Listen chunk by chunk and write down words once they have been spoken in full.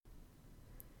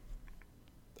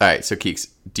All right, so Keeks,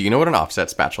 do you know what an offset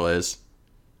spatula is?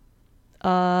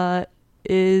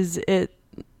 Is it...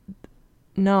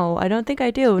 No, I don't think I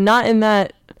do. Not in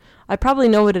that... I probably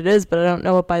know what it is, but I don't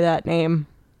know it by that name.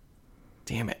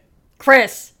 Damn it.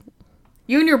 Chris,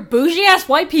 you and your bougie-ass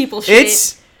white people shit.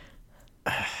 Is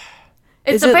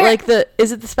it the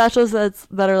spatulas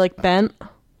that are like bent?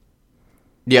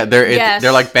 Yeah,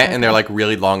 they're like bent and they're like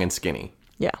really long and skinny.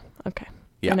 Yeah, okay.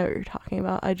 Yeah. I know what you're talking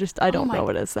about. I don't know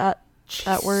what is that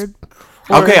word.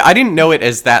 Okay, I didn't know it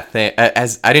as that thing.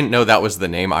 I didn't know that was the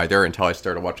name either until I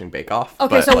started watching Bake Off.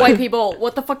 Okay, so white people,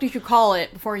 what the fuck did you call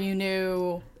it before you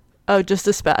knew? Oh, just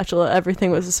a spatula.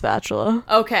 Everything was a spatula.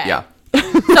 Okay. Yeah.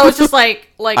 So it's just like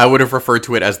I would have referred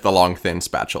to it as the long thin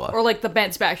spatula. Or like the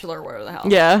bent spatula or whatever the hell.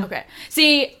 Yeah. Okay.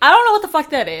 See, I don't know what the fuck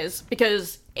that is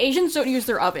because Asians don't use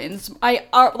their ovens.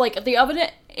 The oven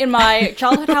in my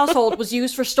childhood household was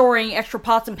used for storing extra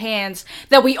pots and pans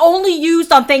that we only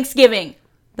used on Thanksgiving.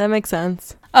 That makes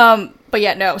sense. But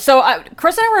yeah, no. So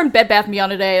Chris and I were in Bed Bath &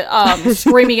 Beyond today,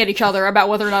 screaming at each other about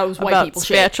whether or not it was white people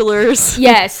spatulas. Shit.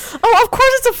 Yes. Oh, of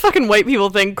course it's a fucking white people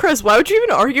thing. Chris, why would you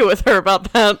even argue with her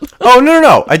about that? Oh,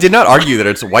 no. I did not argue that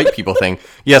it's a white people thing.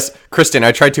 Yes, Kristen,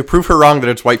 I tried to prove her wrong that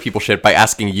it's white people shit by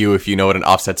asking you if you know what an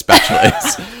offset spatula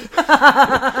is.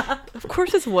 Of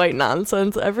course it's white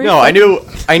nonsense. No, I knew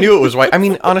it was white. I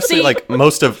mean, honestly, like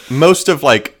most of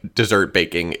like dessert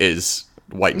baking is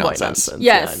white nonsense.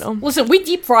 Yes. Yeah, I know. Listen, we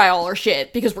deep fry all our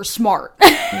shit because we're smart.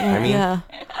 I mean, yeah.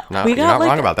 You're not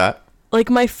wrong about that. Like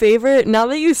my favorite, now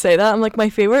that you say that, I'm like, my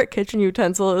favorite kitchen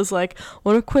utensil is like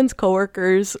one of Quinn's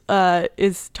coworkers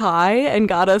is Thai and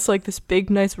got us like this big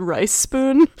nice rice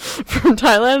spoon from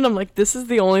Thailand. And I'm like, this is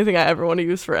the only thing I ever want to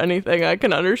use for anything. I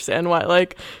can understand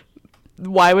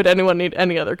why would anyone need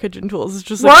any other kitchen tools? It's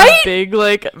just like right? big,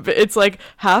 like, it's like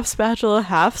half spatula,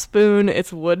 half spoon.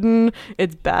 It's wooden.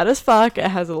 It's bad as fuck. It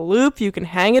has a loop. You can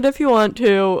hang it if you want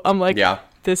to. I'm like, yeah.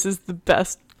 This is the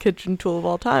best kitchen tool of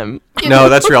all time. No,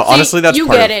 that's real. See, honestly, that's you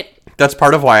part get of it. That's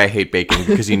part of why I hate baking,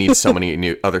 because you need so many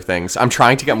new other things. I'm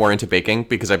trying to get more into baking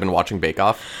because I've been watching Bake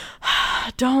Off.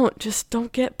 Don't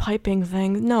get piping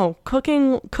things. No,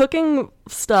 cooking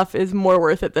stuff is more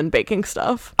worth it than baking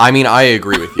stuff. I mean, I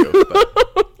agree with you. But...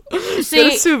 See,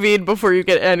 get a sous vide before you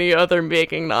get any other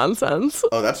baking nonsense.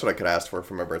 Oh, that's what I could ask for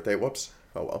my birthday. Whoops.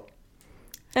 Oh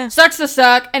well. Sucks to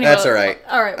suck. Anyway, that's all right.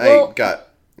 All right. Well, I got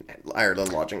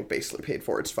Ireland lodging basically paid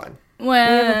for. It's fine.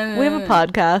 When we have a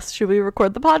podcast. Should we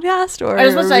record the podcast, or I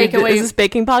was supposed to say, is this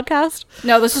baking podcast?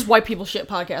 No, this is white people shit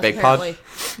podcast. Bake apparently.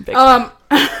 pod.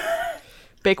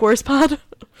 Bake Wars pod.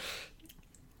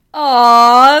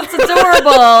 Aw, that's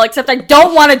adorable. Except I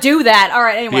don't want to do that. All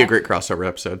right, anyway. Be a great crossover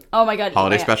episode. Oh my god.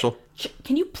 Holiday oh my special. God.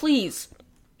 Can you please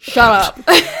shut up?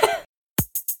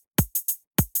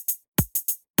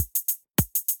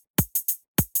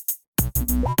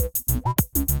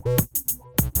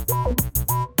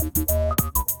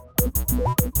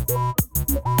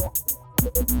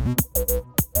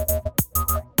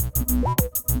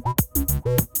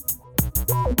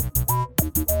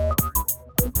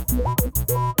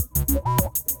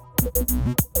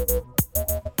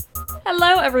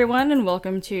 Hello, everyone, and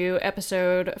welcome to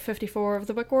episode 54 of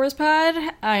the Book Wars Pod.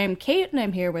 I'm Kate, and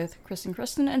I'm here with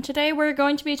Kristen, and today we're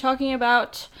going to be talking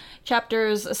about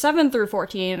chapters 7 through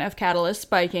 14 of Catalyst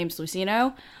by James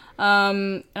Luceno.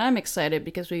 And I'm excited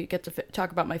because we get to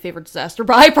talk about my favorite disaster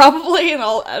buy, probably, in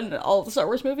all of the Star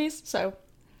Wars movies, so...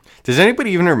 Does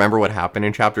anybody even remember what happened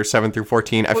in chapters 7 through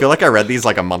 14? I feel like I read these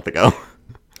like a month ago.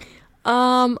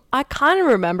 I kind of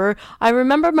remember. I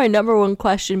remember my number one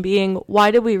question being,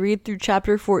 why did we read through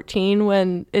chapter 14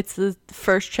 when it's the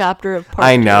first chapter of part 2?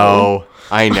 I know.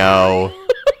 I know.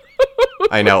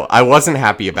 I wasn't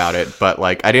happy about it, but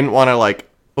like I didn't want to like...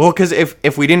 Well, because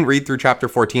if we didn't read through chapter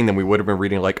 14, then we would have been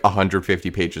reading like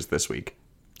 150 pages this week.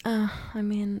 I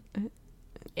mean...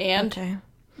 And? Okay.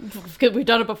 Because we've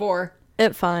done it before.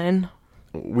 It's fine.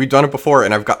 We've done it before,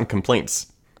 and I've gotten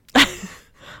complaints.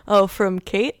 Oh, from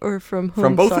Kate or from whom?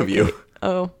 From both of you.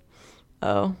 Oh.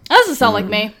 That doesn't sound like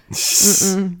me.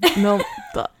 No.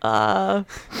 I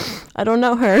don't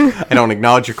know her. I don't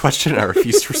acknowledge your question, and I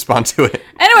refuse to respond to it.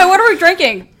 Anyway, what are we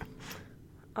drinking?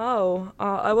 Oh,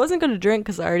 I wasn't going to drink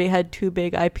because I already had 2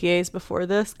 big IPAs before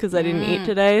this because I didn't eat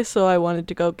today, so I wanted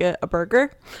to go get a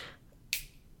burger.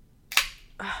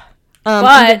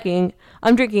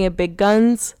 I'm drinking a Big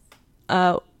Guns,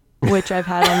 which I've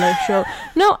had on the show.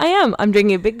 No, I am. I'm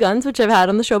drinking a Big Guns, which I've had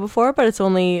on the show before, but it's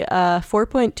only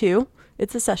 4.2.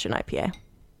 It's a session IPA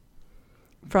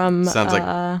from Sounds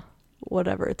like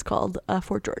whatever it's called,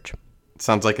 Fort George.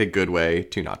 Sounds like a good way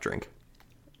to not drink.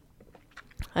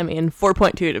 I mean,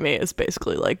 4.2 to me is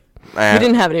basically like Eh, We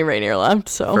didn't have any Rainier left,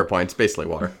 so fair point. It's basically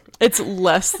water. it's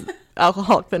less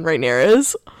alcoholic than Rainier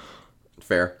is.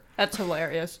 Fair. That's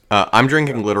hilarious. I'm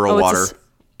drinking literal water.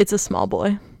 It's a small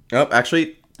boy. Oh,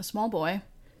 actually, A small boy.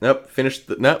 nope. Finished.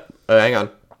 Nope. Hang on.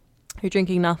 You're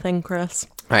drinking nothing, Chris.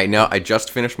 All right, now I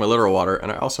just finished my literal water,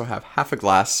 and I also have half a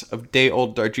glass of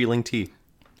day-old Darjeeling tea.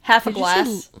 Half a Did you say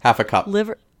glass. Half a cup.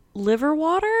 Liver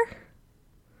water?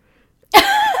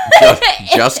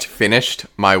 Just finished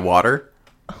my water.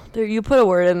 There, you put a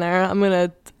word in there. I'm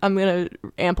gonna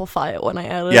amplify it when I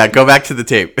edit. Yeah, go back to the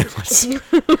tape. Let's-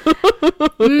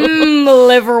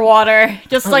 Liver water.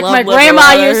 Just like love my liver grandma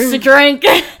water. used to drink.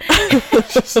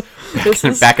 This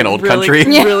is Back in old really,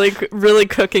 country. really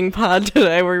cooking pod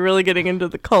today. We're really getting into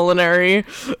the culinary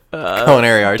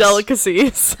Culinary arts.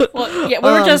 delicacies. Well, yeah,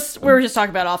 we were just talking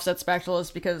about offset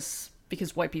spatulas because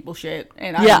white people shit.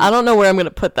 And I don't know where I'm gonna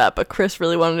put that, but Chris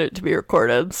really wanted it to be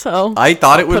recorded, so I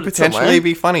thought it would put it potentially somewhere.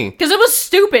 be funny. because it was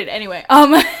stupid. Anyway,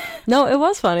 no, it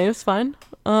was funny. It was fine.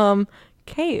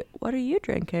 Kate, what are you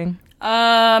drinking?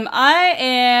 I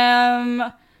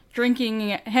am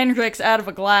drinking Hendrix out of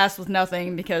a glass with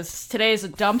nothing because today's a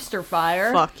dumpster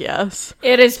fire. Fuck yes.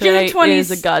 It is Today June 20th.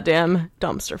 is a goddamn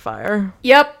dumpster fire.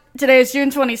 Yep. Today is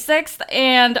June 26th,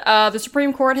 and the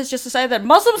Supreme Court has just decided that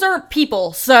Muslims aren't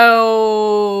people,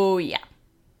 so yeah.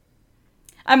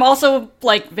 I'm also,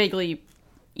 like, vaguely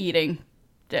eating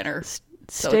dinner. So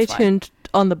Stay it's fine. tuned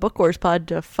on the Book Wars pod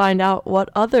to find out what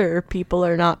other people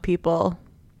are not people.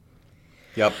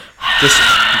 Yep.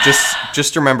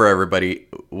 Just remember, everybody,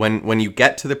 when you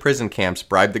get to the prison camps,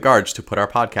 bribe the guards to put our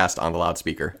podcast on the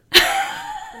loudspeaker.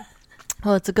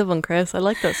 Oh, it's a good one, Chris. I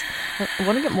like this. I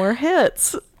want to get more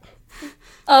hits.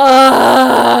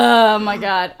 Oh my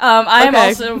god. I am Okay.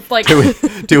 also, like...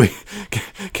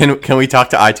 Can we talk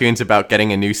to iTunes about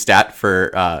getting a new stat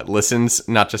for listens,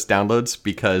 not just downloads?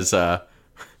 Because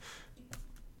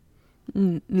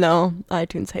No,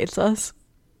 iTunes hates us.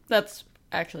 That's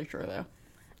actually true, though.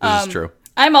 this is true.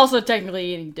 I'm also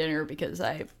technically eating dinner because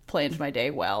I planned my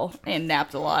day well and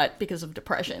napped a lot because of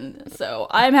depression. So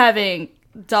I'm having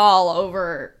dal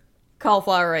over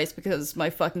cauliflower rice because my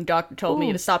fucking doctor told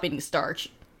me to stop eating starch.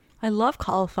 I love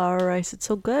cauliflower rice. It's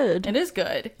so good. It is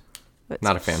good. It's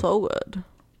Not a fan. So good.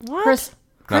 What? Chris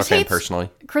Not a fan hates, personally.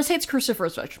 Chris hates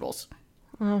cruciferous vegetables.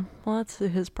 Oh, well, that's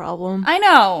his problem. I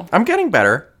know. I'm getting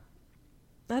better.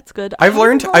 That's good. I've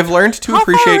learned to Cauliflower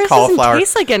appreciate rice cauliflower. doesn't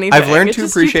taste like anything. I've learned It to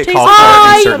just appreciate tastes cauliflower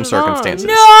in like certain something. circumstances.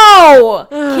 No!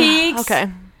 Keeks. Okay.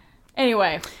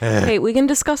 Anyway. Hey, we can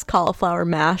discuss cauliflower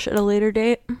mash at a later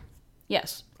date.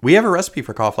 Yes. We have a recipe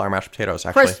for cauliflower mashed potatoes,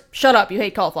 actually. Chris, shut up. You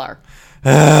hate cauliflower.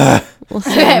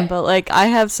 Listen, but like I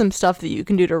have some stuff that you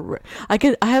can do to I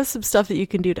have some stuff that you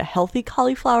can do to healthy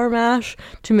cauliflower mash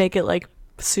to make it like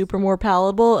super more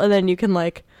palatable, and then you can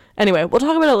like anyway, we'll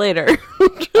talk about it later.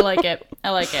 I like it.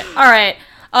 I like it. All right.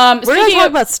 We're gonna Speaking talk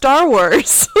of, about Star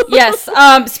Wars. yes.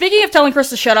 Speaking of telling Chris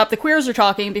to shut up, the queers are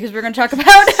talking because we're going to talk about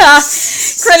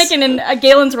Krennic and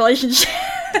Galen's relationship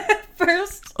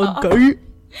first. Okay.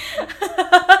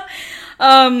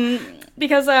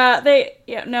 Because they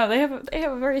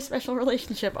have a very special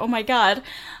relationship. Oh my god.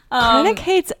 Krennic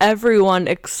hates everyone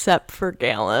except for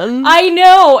Galen. I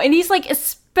know, and he's like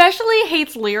especially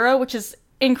hates Lyra, which is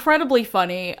incredibly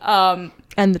funny.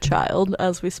 And the child,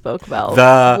 as we spoke about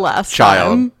The last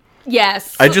child. time.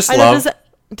 Yes. I just I know, love.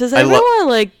 does I anyone lo- want to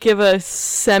like give a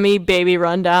semi-baby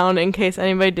rundown in case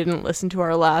anybody didn't listen to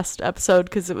our last episode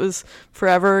because it was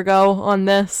forever ago on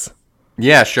this?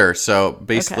 Yeah, sure. So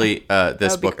basically,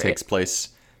 this would be book great. takes place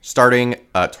starting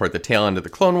toward the tail end of the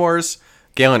Clone Wars.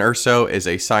 Galen Erso is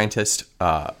a scientist,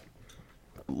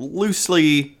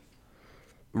 loosely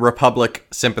Republic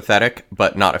sympathetic,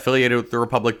 but not affiliated with the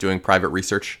Republic, doing private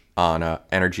research on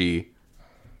energy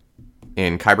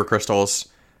in kyber crystals.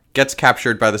 Gets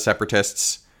captured by the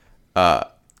Separatists.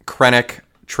 Krennic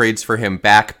trades for him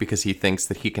back because he thinks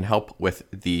that he can help with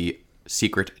the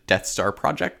secret Death Star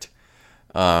project.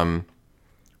 So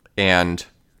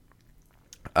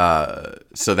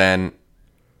then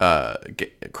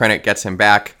Krennic gets him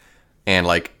back and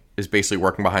like is basically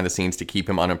working behind the scenes to keep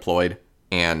him unemployed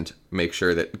and make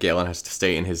sure that Galen has to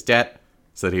stay in his debt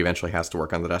so that he eventually has to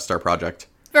work on the Death Star project.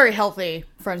 Very healthy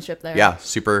friendship there. Yeah,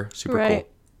 super Right. cool.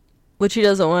 Which he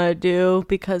doesn't want to do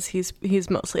because he's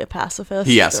mostly a pacifist.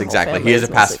 Yes, Their whole exactly. family He is a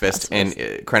mostly pacifist, and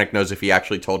Krennic knows if he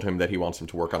actually told him that he wants him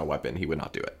to work on a weapon, he would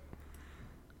not do it.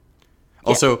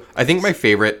 Also, I think my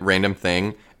favorite random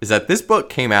thing is that this book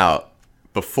came out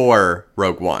before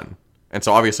Rogue One, and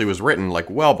so obviously was written like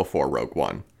well before Rogue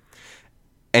One.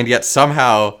 And yet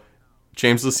somehow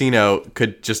James Luceno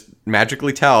could just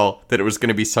magically tell that it was going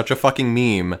to be such a fucking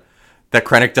meme that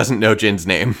Krennic doesn't know Jin's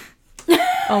name.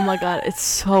 Oh my god, it's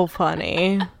so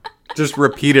funny. Just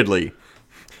repeatedly.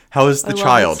 How is the I love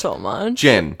child? it so much.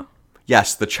 Jin.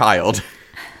 Yes, the child.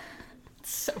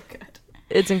 So good.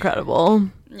 It's incredible.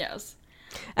 Yes.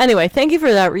 Anyway, thank you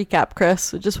for that recap,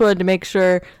 Chris. I just wanted to make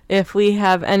sure if we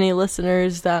have any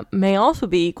listeners that may also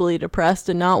be equally depressed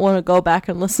and not want to go back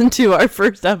and listen to our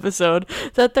first episode,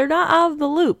 that they're not out of the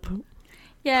loop.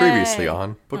 Yay. Previously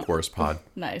on Book Wars Pod.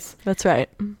 Nice. That's right.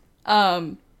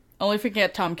 Only if we can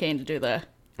get Tom Kane to do the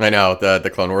I know, the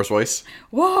Clone Wars voice.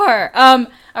 war. All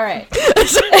right.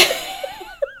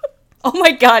 Oh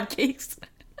my god, Keeks.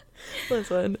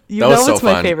 Listen, you That was know so it's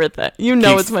my fun. favorite thing. You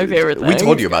know Keeks, it's my favorite thing. We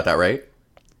told you about that, right?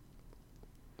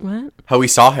 What? How we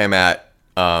saw him at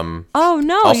Oh,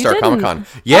 no, All you Star didn't. Comic Con.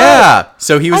 Yeah.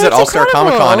 So he was Oh, at that's All Star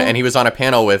Comic Con incredible. and he was on a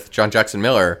panel with John Jackson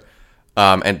Miller.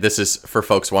 And this is, for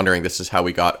folks wondering, this is how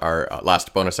we got our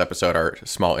last bonus episode, our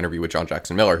small interview with John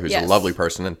Jackson Miller, who's Yes. a lovely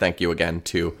person. And thank you again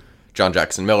to John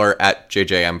Jackson Miller at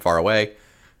JJM Far Away.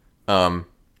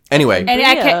 Anyway, And Bria.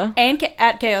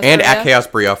 at Chaos and Bria. at Chaos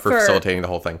Bria for For- facilitating the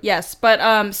whole thing. Yes,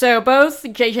 but so both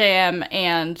JJM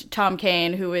and Tom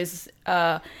Kane, who is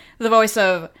the voice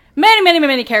of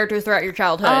many characters throughout your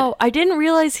childhood. Oh, I didn't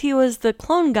realize he was the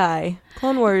clone guy.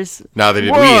 Clone Wars. Now they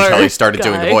did War we until he started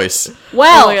doing the guy. voice.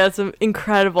 Well, Oh my god, it's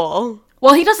incredible.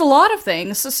 well, he does a lot of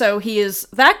things. So he is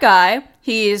that guy.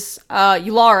 He's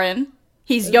Yularen.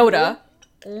 He's Yoda.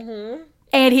 Mm-hmm.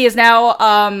 And he is now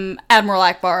Admiral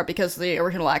Akbar because the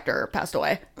original actor passed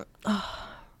away.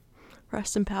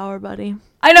 Rest in power, buddy.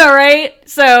 I know, right?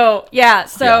 So yeah.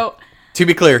 So To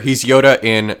be clear, he's Yoda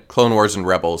in Clone Wars and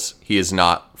Rebels. He is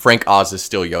not. Frank Oz is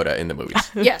still Yoda in the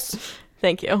movies. yes.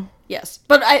 Thank you. Yes,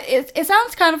 but it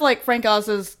sounds kind of like Frank Oz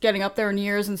is getting up there in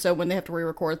years, and so when they have to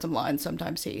re-record some lines,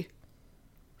 sometimes he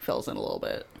fills in a little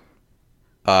bit.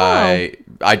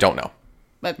 I don't know.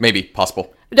 But- Maybe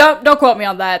possible. Don't quote me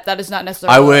on that. That is not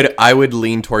necessarily. I would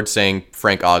lean towards saying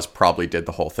Frank Oz probably did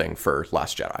the whole thing for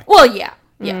Last Jedi. Well, yeah,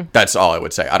 yeah, That's all I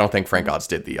would say. I don't think Frank Oz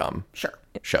did the sure,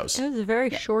 shows. It was a very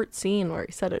short scene where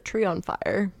he set a tree on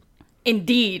fire.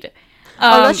 indeed.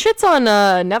 Oh, that shit's on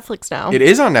Netflix now. It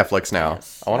is on Netflix now.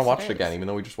 I want to yes, watch it it again, even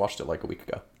though we just watched it like a week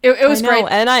ago. It was I know,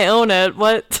 great. and I own it.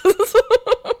 What?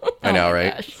 I know, Oh my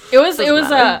right? gosh.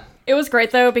 matter. It was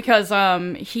great though because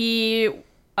he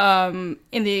in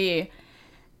the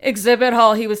exhibit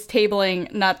hall he was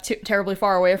tabling not too terribly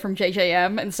far away from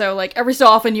JJM, and so like every so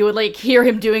often you would like hear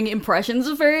him doing impressions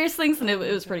of various things, and it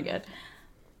was pretty good.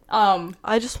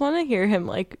 I just want to hear him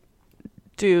like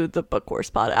do the Book War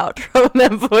spot outro in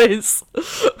that voice.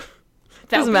 That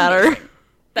Doesn't would be matter. amazing.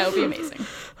 That would be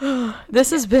amazing. This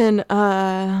has been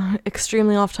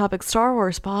extremely off-topic Star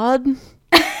Wars pod.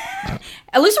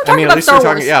 At least we're I talking mean, at about least Star we're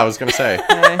Wars. talking. Yeah, I was gonna say.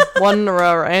 Okay, one in a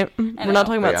row, right? We're know, not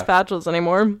talking about yeah. spatulas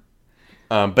anymore.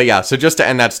 But yeah, so just to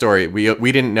end that story,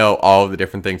 we didn't know all of the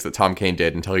different things that Tom Kane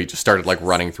did until he just started like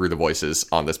running through the voices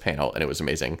on this panel, and it was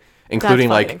amazing, including fucking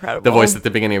like incredible. the voice at the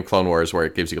beginning of Clone Wars where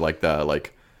it gives you like the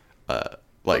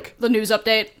The news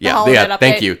update. The yeah, holonet update.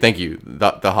 thank you.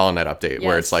 The HoloNet update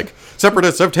where Yes. it's like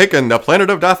separatists have taken the planet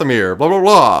of Dathomir, blah blah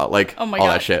blah, like Oh my all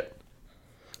that gosh. shit.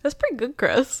 That's pretty good,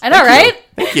 Chris. I know, right?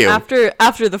 Thank you.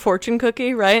 After the fortune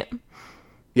cookie, right?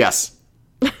 Yes,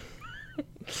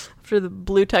 After the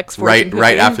blue text fortune cookie.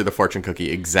 right after the fortune cookie,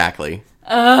 exactly.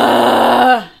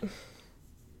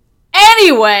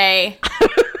 Anyway,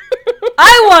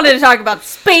 I wanted to talk about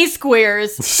space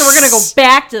queers, so we're gonna go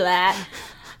back to that.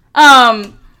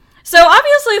 So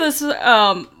obviously this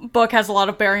book has a lot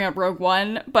of bearing on Rogue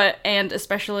One, and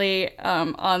especially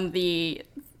on the,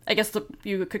 I guess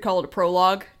you could call it a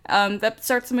prologue that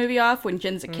starts the movie off when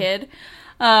Jin's a kid.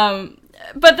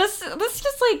 But this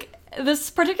just like this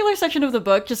particular section of the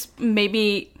book just made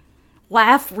me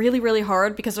laugh really, really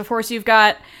hard because, of course, you've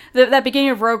got that beginning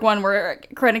of Rogue One where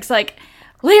Krennic's like,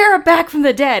 Lyra back from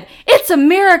the dead. It's a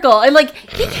miracle. And, like,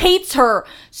 he hates her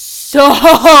so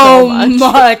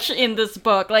much in this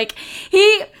book. Like,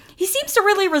 he seems to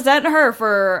really resent her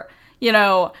for, you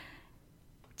know,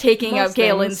 taking Most up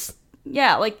Galen's...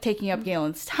 Yeah, like, taking up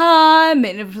Galen's time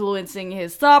and influencing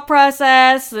his thought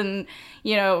process and,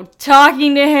 you know,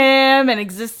 talking to him and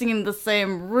existing in the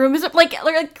same room. Like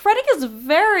Krennic is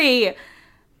very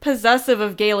possessive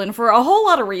of Galen for a whole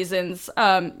lot of reasons.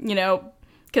 You know,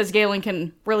 because Galen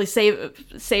can really save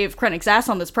Krennic's ass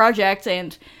on this project,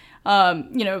 and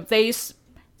you know, they used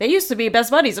to be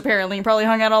best buddies apparently, and probably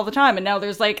hung out all the time. And now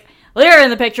there's like Lyra in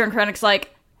the picture, and Krennic's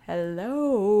like,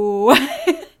 "Hello."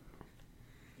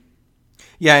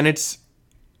 Yeah, and it's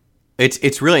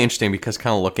really interesting because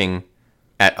kind of looking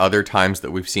at other times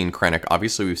that we've seen Krennic,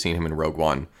 obviously we've seen him in Rogue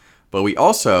One, but we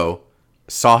also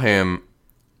saw him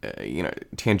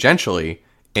tangentially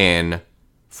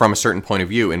from a certain point of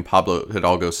view in Pablo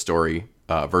Hidalgo's story,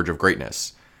 Verge of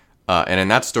Greatness. And in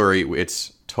that story,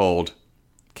 it's told,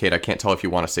 Kate, I can't tell if you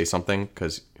want to say something,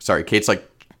 because, sorry, Kate's like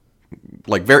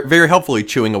very, very helpfully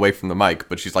chewing away from the mic,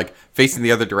 but she's like facing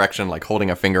the other direction, like holding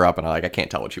a finger up, and I can't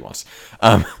tell what she wants.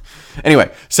 Anyway,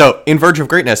 so in Verge of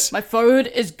Greatness, My food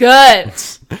is good.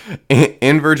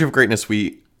 in Verge of Greatness,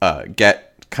 we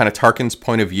get kind of Tarkin's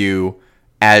point of view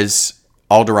as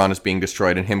Alderaan is being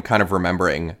destroyed, and him kind of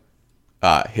remembering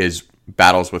his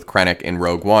battles with Krennic in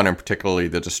Rogue One, and particularly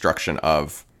the destruction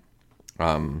of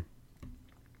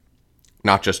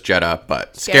not just Jeddah,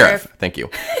 but Scarif. Thank you.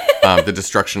 The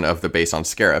destruction of the base on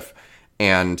Scarif.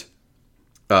 And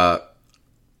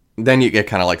then you get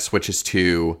kind of like switches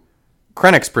to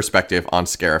Krennic's perspective on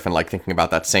Scarif and like thinking about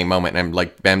that same moment, and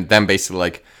like them basically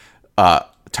like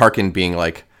Tarkin being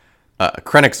like,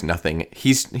 Krennic's nothing.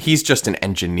 He's just an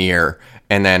engineer.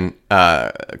 And then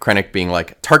Krennic being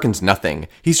like, Tarkin's nothing.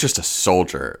 He's just a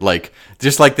soldier. Like,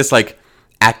 just like this like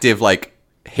active like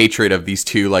hatred of these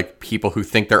two like people who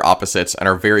think they're opposites and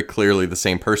are very clearly the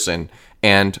same person.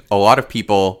 And a lot of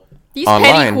people These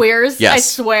online, petty queers, yes. I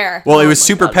swear. Well, it was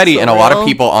super God, petty, so and a lot of real.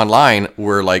 people online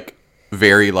were like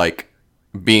very like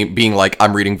being like,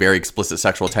 I'm reading very explicit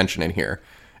sexual tension in here.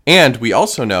 And we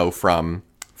also know from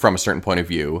a certain point of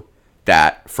view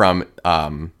that from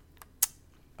God,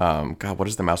 what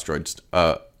is the mouse droids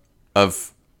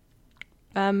of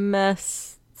MS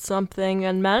something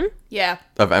and men. Yeah.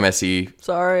 of MSE?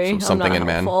 Sorry, Something I'm and not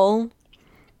men. helpful.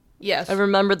 Yes. I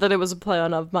remembered that it was a play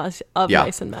on of mice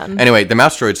and men. Anyway, the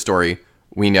mouse droid story,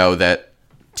 we know that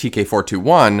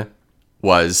TK421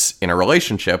 was in a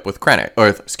relationship with Krennic, or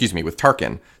excuse me, with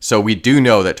Tarkin. So we do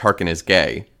know that Tarkin is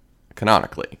gay,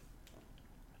 canonically.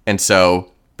 And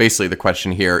so basically the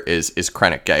question here is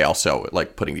Krennic gay also,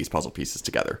 like putting these puzzle pieces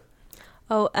together?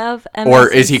 Oh, of Or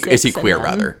is he MSC6 queer and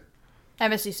men. rather?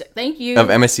 MSC6. Thank you. Of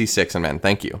MSC6 and men,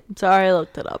 thank you. Sorry, I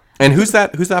looked it up. And who's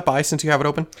that by, since you have it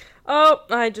open? Oh,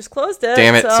 I just closed it.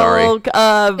 Damn it, sorry.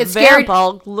 It's Garrett- Vamp,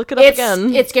 I'll look it up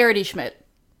again. It's Garrett E. Schmidt.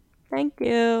 Thank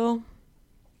you.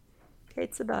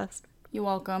 Kate's the best. You're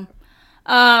welcome.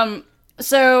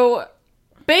 So,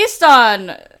 based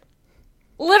on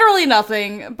literally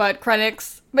nothing but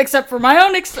Krennic's, except for my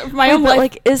own But life.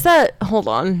 like, is that? Hold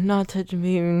on, not to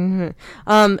be.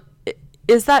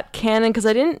 Is that canon? Because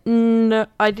I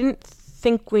didn't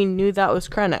think we knew that was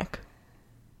Krennic.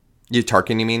 You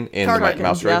Tarkin, you mean, in Tarkin. the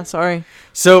mouse droid? Yeah, sorry.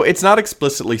 So it's not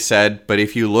explicitly said, but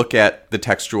if you look at the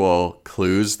textual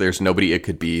clues, there's nobody it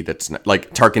could be that's not,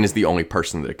 like, Tarkin is the only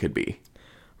person that it could be.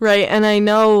 Right, and I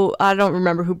know, I don't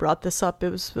remember who brought this up.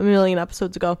 It was a million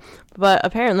episodes ago. But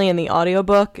apparently in the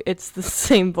audiobook, it's the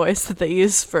same voice that they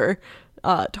use for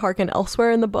Tarkin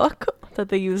elsewhere in the book that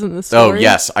they use in the Oh, story.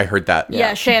 yes, I heard that.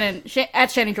 yeah, Shannon,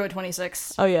 at Shannon Joy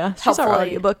 26. Oh, yeah. She's our Helpfully.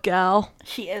 audiobook gal.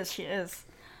 She is.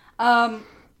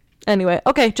 Anyway,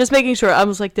 okay, just making sure. I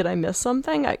was like, did I miss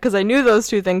something? Because I knew those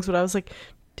two things, but I was like,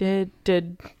 did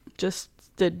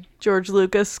George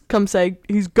Lucas come say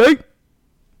he's gay?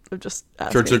 I'm just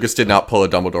asking. George Lucas did not pull a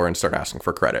Dumbledore and start asking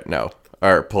for credit, no.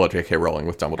 Or pull a J.K. Rowling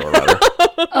with Dumbledore,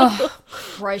 rather.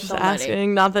 Christ Just almighty.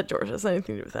 asking. Not that George has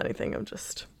anything to do with anything. I'm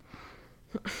just...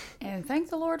 And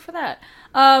thank the Lord for that.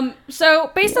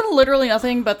 So, based on literally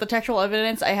nothing but the textual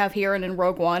evidence I have here and in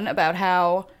Rogue One about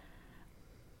how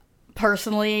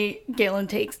personally Galen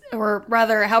takes, or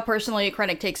rather, how personally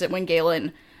Krennic takes it when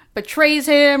Galen betrays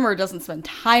him, or doesn't spend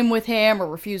time with him, or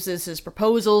refuses his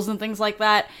proposals and things like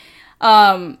that.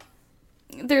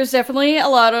 There's definitely a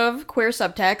lot of queer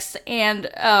subtext,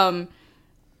 and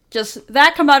just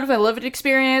that combined with my lived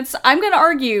experience, I'm going to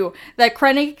argue that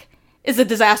Krennic is a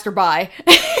disaster bi.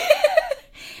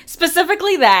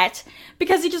 Specifically that,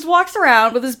 because he just walks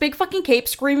around with his big fucking cape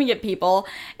screaming at people,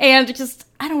 and just,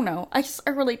 I don't know, I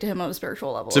relate to him on a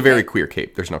spiritual level. It's a very queer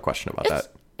cape, there's no question about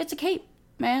that. It's a cape,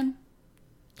 man.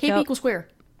 Cape Yep. equals queer.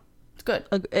 It's good.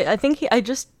 I think I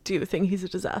just do think he's a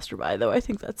disaster bi, though. I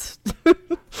think that's...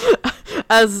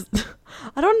 I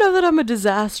don't know that I'm a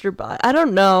disaster bi. I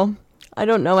don't know. I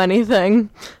don't know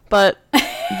anything. But,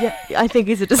 yeah, I think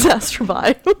he's a disaster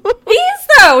bi. He is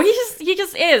though. He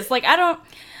just is. Like I've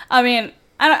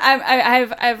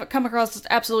come across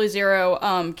absolutely zero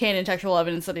canon textual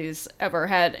evidence that he's ever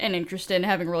had an interest in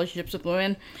having relationships with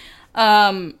women.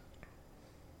 But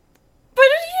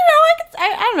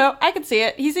I don't know. I could see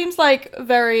it. He seems like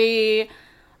very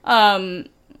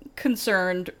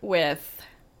concerned with,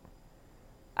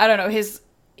 I don't know, his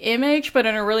image, but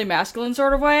in a really masculine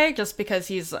sort of way, just because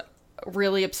he's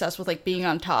really obsessed with like being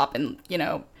on top and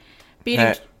beating.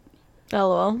 Hey.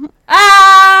 LOL.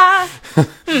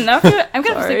 No, I'm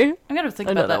gonna Sorry. think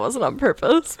I know about that wasn't on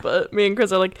purpose, but me and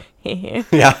Chris are like, heh.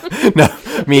 Yeah. No,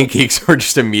 me and Keeks were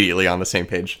just immediately on the same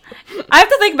page. I have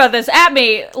to think about this. At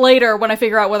me later when I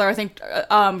figure out whether I think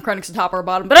Krennic's a top or a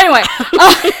bottom. But anyway,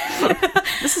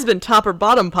 This has been top or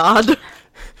bottom pod.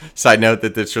 Side note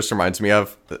that this just reminds me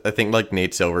of, I think like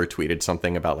Nate Silver tweeted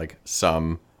something about like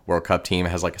some World Cup team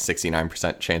has like a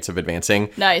 69% chance of advancing.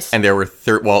 Nice. And there were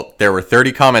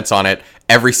 30 comments on it.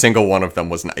 Every single one of them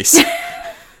was nice.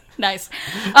 nice.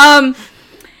 But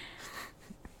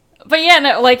yeah,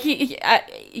 no, like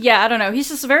I don't know. He's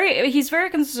just very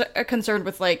concerned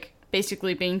with like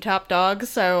basically being top dog.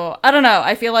 So I don't know.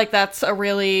 I feel like that's a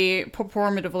really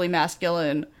performatively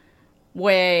masculine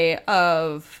way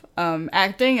of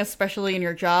acting, especially in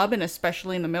your job and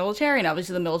especially in the military. And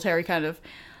obviously the military kind of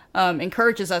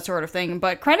encourages that sort of thing.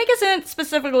 But Krennic isn't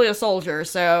specifically a soldier,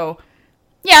 so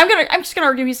yeah, I'm just gonna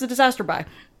argue he's a disaster buy.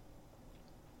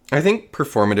 I think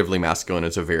performatively masculine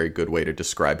is a very good way to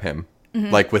describe him.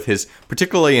 Like with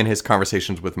particularly in his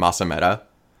conversations with Masameda.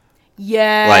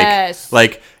 Yes.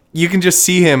 Like you can just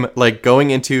see him like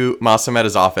going into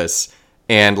Masameda's office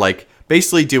and like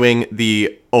basically doing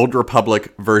the Old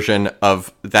Republic version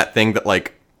of that thing that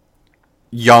like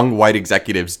young white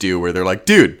executives do where they're like,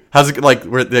 dude, how's it like,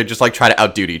 where they just like try to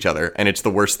outdo each other and it's the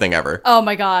worst thing ever. Oh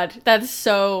my god, that is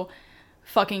so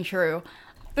fucking true.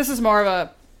 This is more of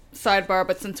a sidebar,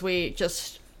 but since we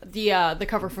just the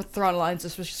cover for Thrawn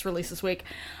Alliances was just released this week,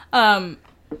 I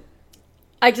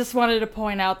just wanted to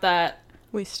point out that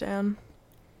We stan.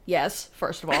 yes,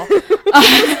 first of all,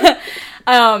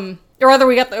 or rather,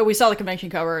 we saw the convention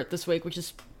cover this week, which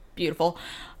is beautiful,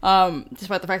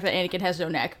 despite the fact that Anakin has no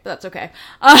neck, but that's okay.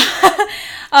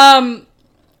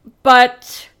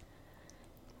 But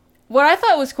what I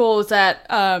thought was cool was that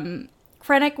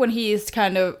Krennic, when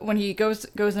he goes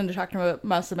into talking about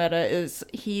Masameda, is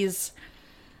he's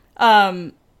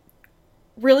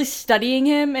really studying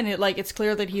him, and it's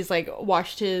clear that he's like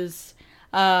watched his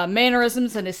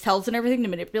mannerisms and his tells and everything to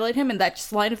manipulate him, and that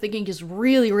just line of thinking just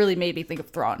really, really made me think of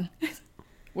Thrawn,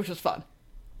 which was fun.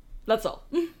 That's all.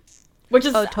 Which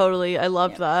is Totally. I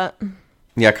loved that.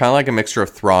 Yeah, kind of like a mixture of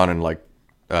Thrawn and like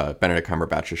Benedict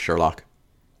Cumberbatch's Sherlock.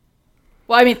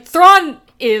 well, I mean, Thrawn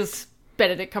is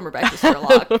Benedict Cumberbatch's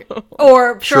Sherlock,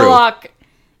 or Sherlock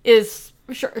is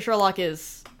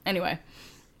anyway.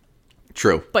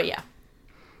 True. But yeah.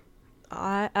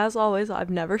 As always, I've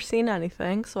never seen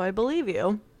anything, so I believe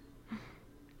you.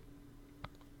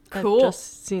 Cool. I've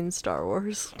just seen Star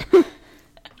Wars.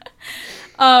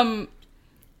 And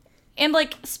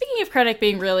like, speaking of Krennic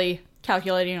being really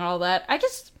calculating and all that, I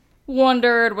just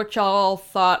wondered what y'all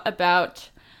thought about,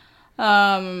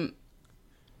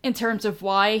 in terms of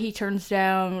why he turns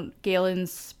down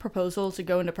Galen's proposal to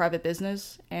go into private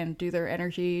business and do their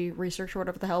energy research or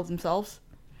whatever the hell themselves.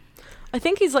 I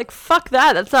think he's like, fuck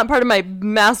that. That's not part of my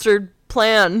mastered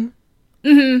plan.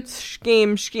 Mm-hmm.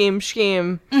 Scheme.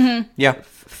 Mm-hmm. Yeah.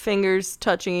 Fingers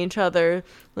touching each other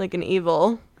like an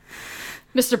evil.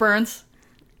 Mr. Burns.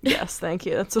 Yes, thank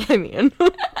you. That's what I mean.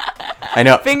 I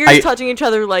know. Fingers touching each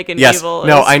other like an evil.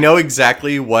 No, I know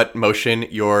exactly what motion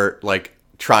you're like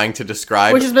trying to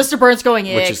describe. Which is Mr. Burns going,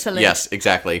 excellent. Yes,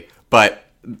 exactly. But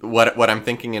what I'm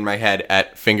thinking in my head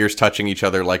at fingers touching each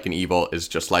other like an evil is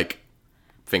just like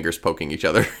fingers poking each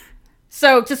other.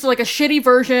 So just like a shitty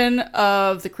version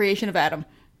of the creation of Adam.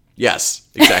 Yes,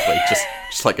 exactly. just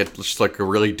like a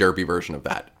really derpy version of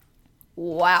that.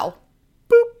 Wow.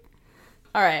 Boop.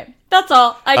 All right, that's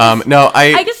all.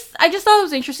 I just thought it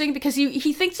was interesting because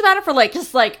he thinks about it for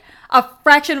just a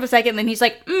fraction of a second, and then he's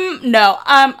like, no,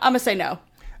 I'm gonna say no.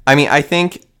 I mean, I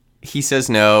think he says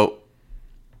no.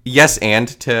 Yes, and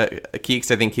to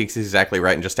Keeks, I think Keeks is exactly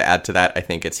right. And just to add to that, I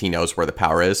think he knows where the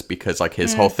power is because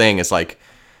his whole thing is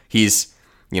he's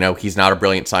not a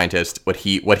brilliant scientist. What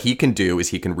he can do is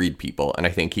he can read people, and I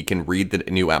think he can read the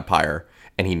new empire,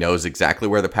 and he knows exactly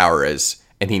where the power is,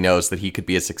 and he knows that he could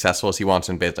be as successful as he wants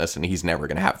in business, and he's never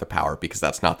going to have the power because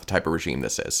that's not the type of regime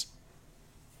this is.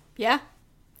 Yeah.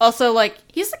 Also,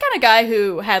 he's the kind of guy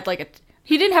who had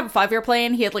he didn't have a 5-year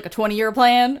plan, he had a 20-year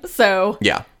plan. So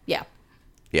Yeah. Yeah.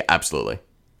 Yeah, absolutely.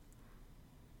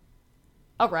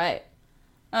 All right.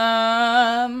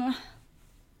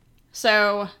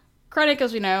 So Krennic,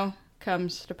 as we know,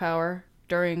 comes to power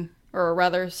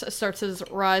starts his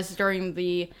rise during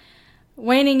the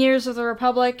waning years of the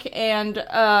Republic, and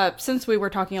since we were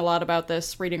talking a lot about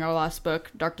this, reading our last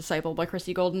book, Dark Disciple by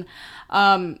Christy Golden,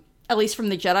 at least from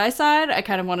the Jedi side, I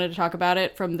kind of wanted to talk about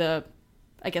it from the,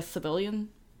 I guess, civilian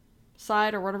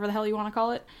side, or whatever the hell you want to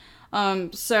call it.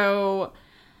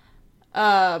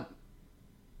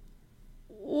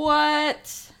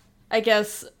 What I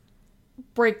guess,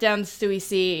 breakdowns do we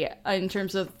see in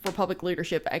terms of Republic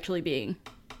leadership actually being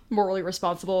morally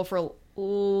responsible for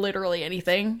literally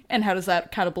anything? And how does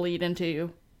that kind of bleed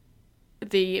into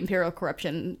the imperial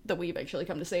corruption that we eventually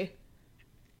come to see?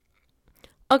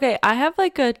 Okay, I have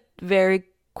like a very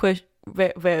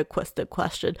very Kristen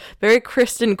question, very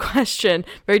Kristen question,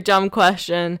 very dumb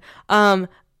question.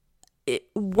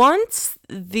 Once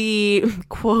the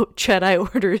quote Jedi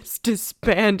Order is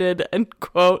disbanded, end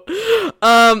quote,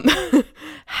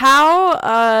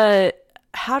 how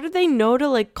do they know to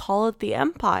like call it the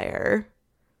Empire?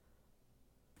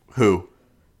 Who?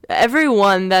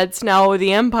 Everyone that's now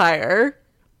the Empire.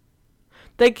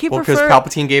 They keep Well, because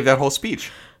Palpatine gave that whole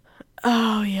speech.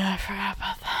 Oh yeah, I forgot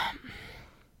about that.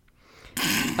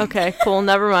 Okay, cool.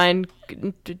 Never mind.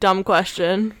 Dumb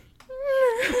question.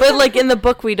 But like in the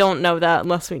book, we don't know that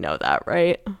unless we know that,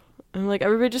 right? And like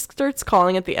everybody just starts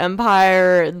calling it the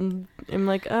Empire, and I'm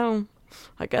like, oh,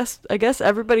 I guess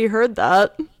everybody heard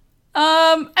that.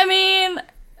 I mean,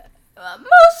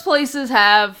 most places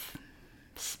have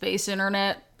space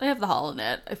internet. They have the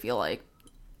HoloNet. I feel like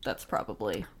that's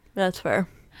fair.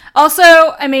 Also,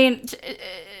 I mean,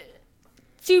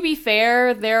 to be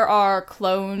fair, there are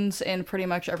clones in pretty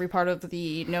much every part of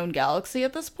the known galaxy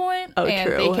at this point. Oh, and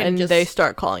true. They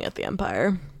start calling it the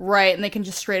Empire. Right, and they can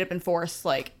just straight up enforce,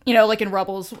 like, you know, like in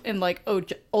Rebels, in, like,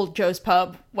 Old Joe's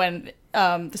Pub, when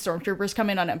the Stormtroopers come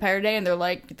in on Empire Day, and they're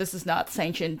like, this is not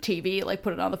sanctioned TV, like,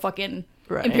 put it on the fucking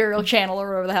Imperial Channel or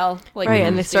whatever the hell. Like, right,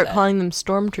 and they start calling them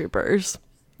Stormtroopers.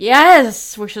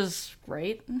 Yes, which is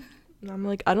great. And I'm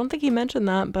like, I don't think he mentioned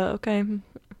that, but okay.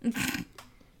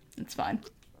 It's fine.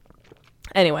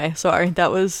 Anyway, sorry.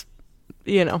 That was,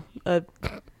 a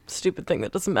stupid thing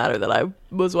that doesn't matter that I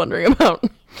was wondering about.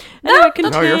 Anyway,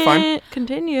 No, you're fine.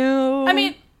 Continue. I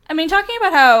mean, talking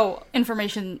about how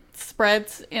information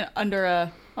spreads under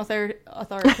a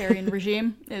authoritarian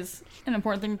regime is an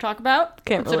important thing to talk about.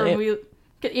 Can't relate.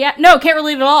 Can't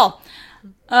relate at all.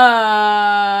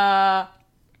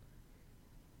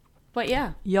 But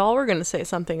yeah. Y'all were going to say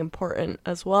something important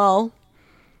as well.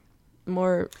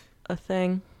 More a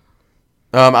thing.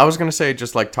 I was going to say,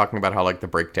 just like talking about how like the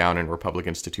breakdown in Republic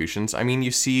institutions. I mean,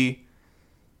 you see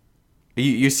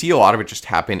a lot of it just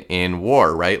happen in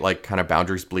war, right? Like kind of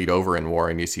boundaries bleed over in war.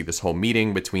 And you see this whole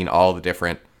meeting between all the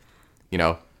different,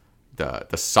 the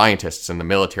scientists and the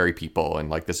military people. And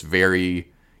like this very,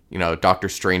 Dr.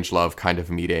 Strangelove kind of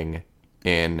meeting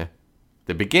in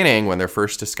the beginning when they're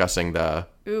first discussing the...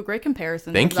 Ooh, great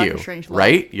comparison. Thank you.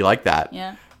 Right? You like that?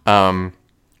 Yeah.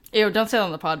 Ew, don't say that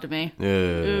on the pod to me.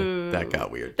 That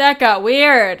got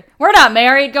weird. We're not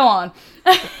married. Go on.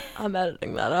 I'm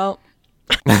editing that out.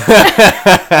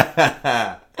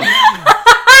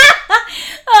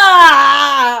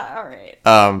 All right.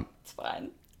 It's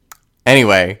fine.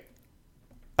 Anyway,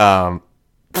 I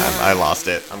lost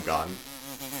it. I'm gone.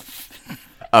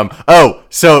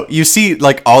 So you see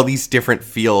like all these different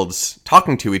fields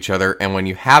talking to each other, and when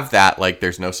you have that, like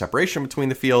there's no separation between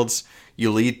the fields,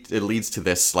 it leads to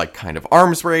this like kind of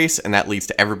arms race, and that leads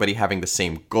to everybody having the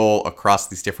same goal across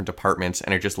these different departments,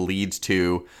 and it just leads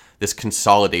to this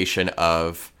consolidation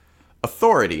of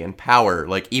authority and power.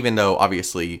 Like even though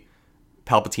obviously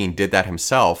Palpatine did that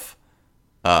himself,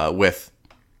 with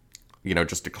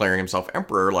just declaring himself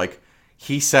emperor, like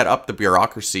he set up the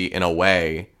bureaucracy in a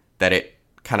way that it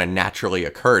kind of naturally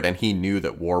occurred, and he knew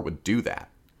that war would do that.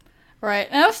 Right.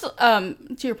 And also,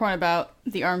 to your point about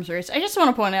the arms race, I just want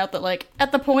to point out that, like,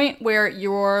 at the point where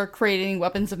you're creating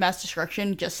weapons of mass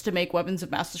destruction just to make weapons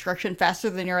of mass destruction faster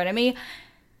than your enemy,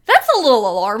 that's a little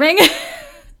alarming.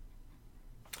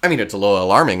 I mean, it's a little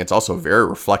alarming. It's also very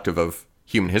reflective of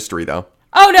human history, though.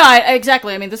 Oh, no,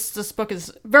 exactly. I mean, this book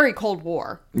is very Cold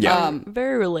War. Yeah.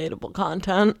 Very relatable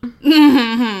content.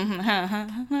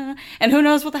 And who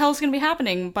knows what the hell is going to be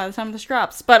happening by the time this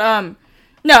drops. But,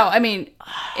 no, I mean,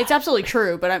 it's absolutely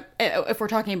true. But if we're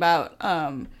talking about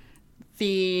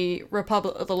the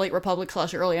late Republic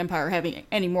 / early Empire having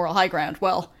any moral high ground,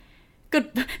 well,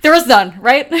 good. There is none,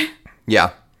 right?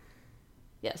 Yeah.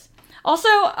 Yes.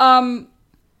 Also,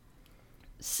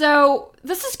 so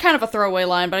this is kind of a throwaway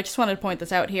line, but I just wanted to point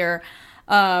this out here,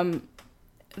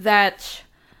 that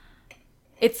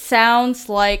it sounds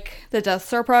like the Death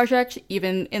Star project,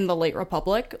 even in the late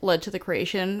Republic, led to the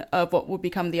creation of what would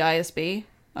become the ISB,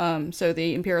 so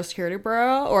the Imperial Security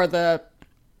Bureau, or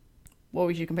what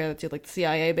would you compare that to, like the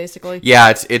CIA, basically?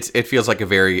 Yeah, it feels like a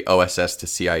very OSS to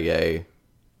CIA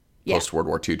post-World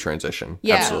War II transition.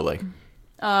 Yeah. Absolutely.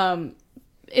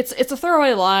 It's a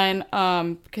throwaway line,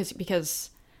 because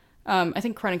I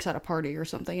think Krennic's at a party or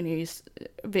something, and he's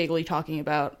vaguely talking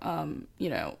about,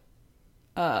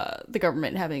 the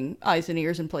government having eyes and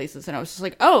ears in places, and I was just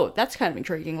like, oh, that's kind of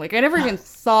intriguing. Like, I never even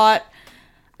thought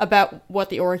about what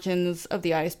the origins of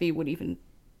the ISB would even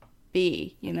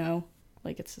be, you know?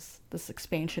 Like, it's just this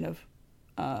expansion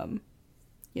of,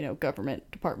 you know, government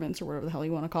departments or whatever the hell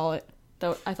you want to call it.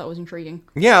 That I thought was intriguing.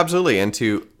 Yeah, absolutely. And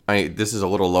this is a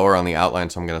little lower on the outline,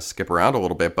 so I'm going to skip around a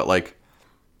little bit, but like,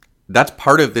 that's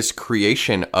part of this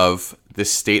creation of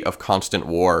this state of constant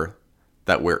war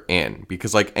that we're in,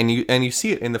 because like, and you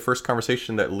see it in the first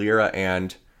conversation that Lyra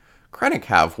and Krennic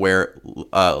have, where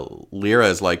Lyra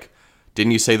is like,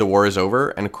 didn't you say the war is over?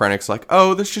 And Krennic's like,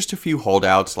 oh, there's just a few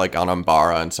holdouts like on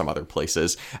Umbara and some other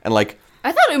places. And like,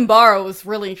 I thought Umbara was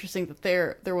really interesting that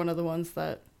they're one of the ones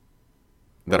that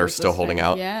are still holding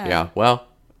out. Yeah. Well,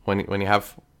 when you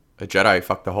have a Jedi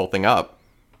fuck the whole thing up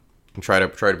and try to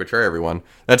betray everyone,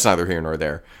 that's neither here nor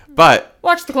there. But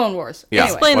watch the Clone Wars. Yeah.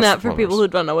 Anyway. Explain Watch that the for Clone people Wars.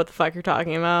 who don't know what the fuck you're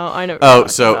talking about. I know what oh, you're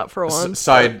talking so about for once.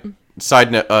 sidebar.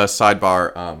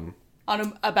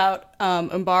 About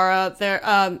Umbara.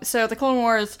 There, so the Clone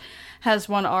Wars has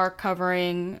one arc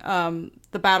covering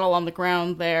the battle on the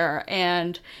ground there,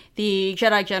 and the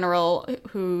Jedi General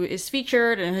who is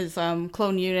featured in his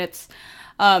clone units.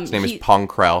 His name is Pong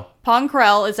Krell. Pong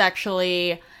Krell is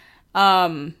actually,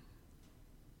 I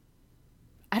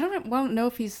don't know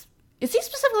if is he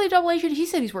specifically a double agent? He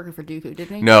said he's working for Dooku,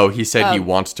 didn't he? No, he said he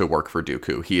wants to work for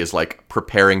Dooku. He is like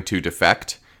preparing to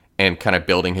defect and kind of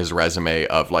building his resume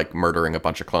of like murdering a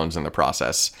bunch of clones in the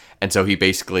process. And so he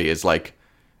basically is like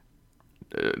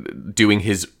doing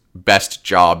his best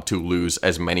job to lose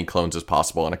as many clones as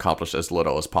possible and accomplish as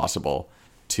little as possible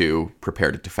to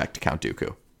prepare to defect to Count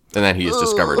Dooku. And then he is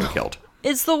discovered and killed.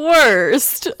 It's the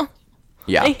worst.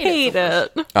 Yeah. I hate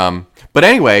it. But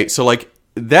anyway, so like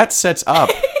that sets up,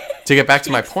 to get back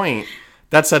to my point,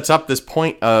 that sets up this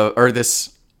point or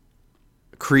this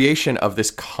creation of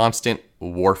this constant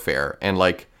warfare and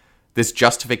like this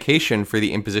justification for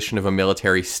the imposition of a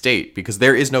military state, because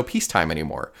there is no peacetime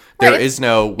anymore. There is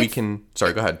no,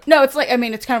 sorry, go ahead. No, it's like, I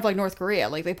mean, it's kind of like North Korea.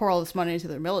 Like, they pour all this money into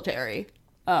their military,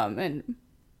 and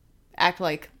act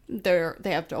like they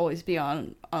have to always be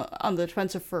on the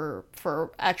defensive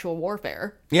for actual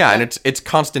warfare. Yeah, and it's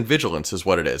constant vigilance is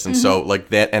what it is. And so like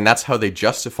that, and that's how they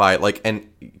justify it. Like, and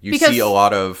you see a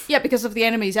lot of... Yeah, because if the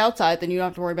enemy's outside, then you don't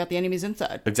have to worry about the enemies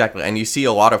inside. Exactly. And you see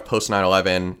a lot of post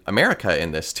 9/11 America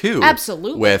in this too.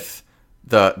 Absolutely. With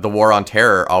the war on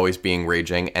terror always being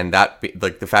raging, and that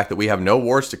like the fact that we have no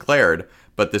wars declared,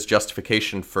 but this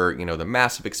justification for, you know, the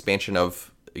massive expansion of,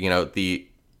 you know, the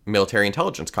military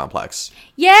intelligence complex.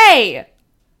 Yay!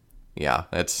 Yeah,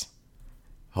 that's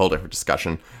a whole different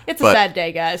discussion. It's a sad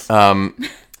day, guys. But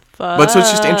so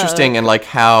it's just interesting, and like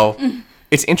how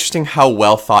it's interesting how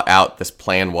well thought out this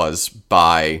plan was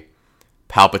by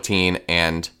Palpatine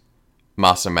and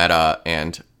Mas Amedda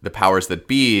and the powers that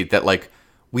be, that like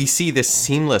we see this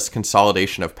seamless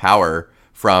consolidation of power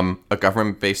from a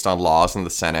government based on laws in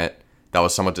the Senate that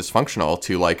was somewhat dysfunctional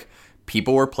to like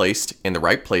people were placed in the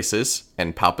right places,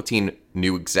 and Palpatine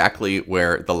knew exactly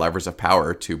where the levers of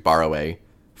power, to borrow a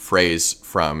phrase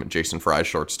from Jason Fry's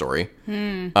short story,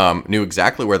 knew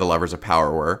exactly where the levers of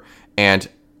power were, and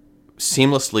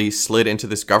seamlessly slid into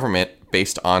this government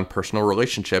based on personal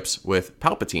relationships with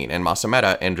Palpatine and Mas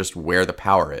Amedda and just where the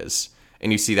power is.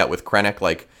 And you see that with Krennic,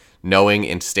 like knowing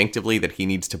instinctively that he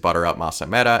needs to butter up Mas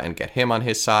Amedda and get him on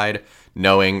his side,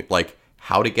 knowing like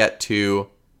how to get to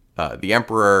the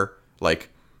Emperor, like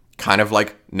kind of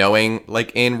like knowing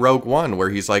like in Rogue One where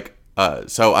he's like,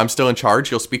 so I'm still in charge,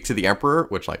 you'll speak to the Emperor,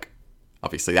 which like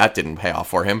obviously that didn't pay off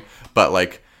for him, but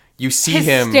like you see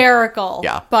him hysterical.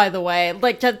 Yeah. By the way,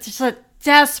 like just a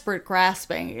desperate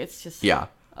grasping. It's just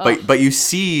but you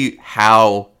see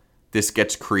how this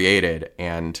gets created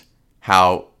and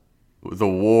how the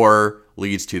war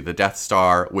leads to the Death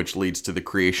Star, which leads to the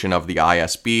creation of the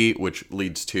ISB, which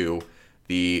leads to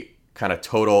the kind of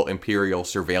total Imperial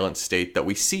surveillance state that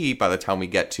we see by the time we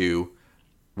get to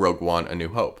Rogue One: A New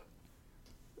Hope.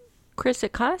 Chris,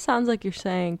 it kind of sounds like you're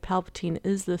saying Palpatine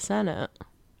is the Senate.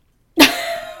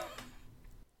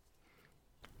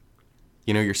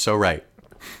 You know, you're so right.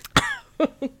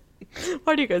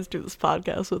 Why do you guys do this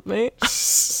podcast with me?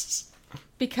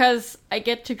 because I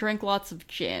get to drink lots of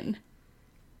gin.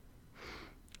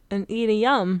 And eat a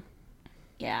yum.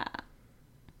 Yeah.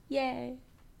 Yay.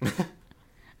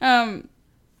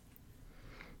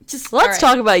 Just Let's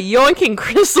talk about yoinking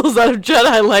crystals out of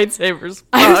Jedi lightsabers.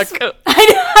 Fuck. I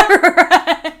know,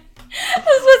 right? I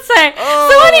was about to say.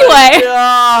 So anyway.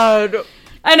 God.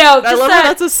 I know. I love how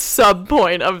that's a sub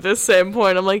point of this same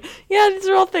point. I'm like, yeah, these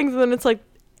are all things, and then it's like,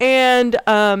 and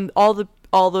all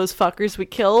those fuckers we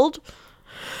killed.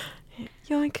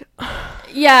 Yoink.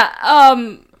 Yeah,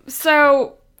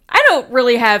 so I don't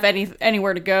really have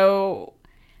anywhere to go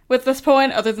with this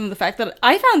point other than the fact that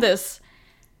I found this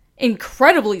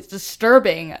incredibly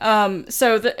disturbing.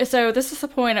 So this is the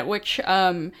point at which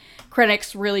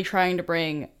Krennic's really trying to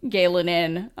bring Galen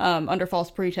in under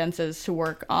false pretenses to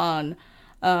work on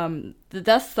the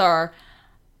Death Star.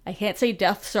 I can't say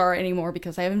Death Star anymore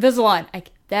because I have Invisalign.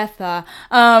 Death Star.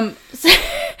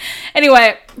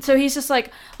 Anyway, so he's just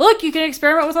like, look, you can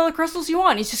experiment with all the crystals you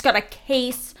want. He's just got a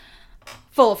case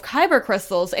full of Kyber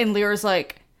crystals, and Lyra's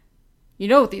like, you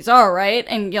know what these are, right?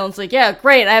 And Galen's like, yeah,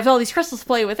 great, I have all these crystals to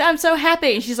play with, I'm so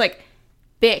happy. And she's like,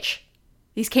 bitch,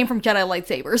 these came from Jedi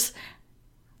lightsabers.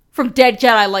 From dead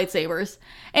Jedi lightsabers.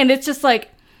 And it's just like,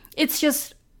 it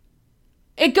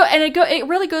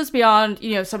really goes beyond,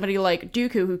 somebody like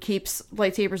Dooku who keeps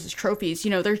lightsabers as trophies.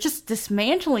 They're just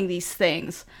dismantling these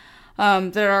things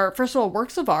that are, first of all,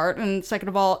 works of art, and second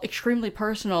of all, extremely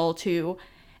personal to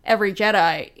every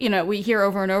Jedi. We hear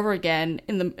over and over again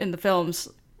in the films,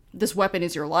 this weapon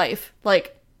is your life.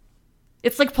 Like,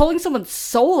 it's like pulling someone's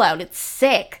soul out. It's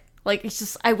sick. Like, it's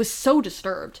just, I was so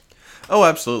disturbed. Oh,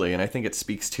 absolutely. And I think it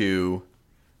speaks to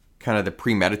kind of the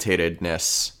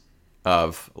premeditatedness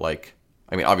of, like,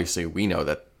 I mean, obviously we know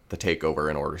that the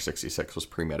takeover in Order 66 was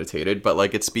premeditated, but,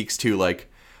 like, it speaks to, like,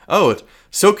 oh, it's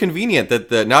so convenient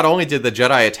that not only did the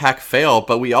Jedi attack fail,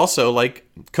 but we also, like,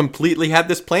 completely had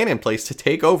this plan in place to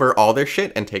take over all their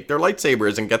shit and take their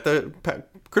lightsabers and get the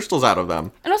crystals out of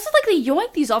them. And also, like, they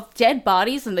yoinked these off dead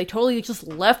bodies and they totally just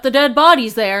left the dead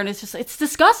bodies there, and it's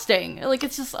disgusting. Like,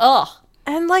 it's just, ugh.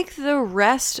 And, like, the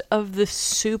rest of the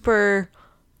super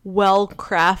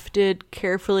well-crafted,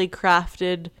 carefully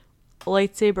crafted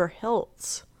lightsaber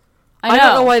hilts. I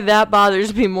don't know why that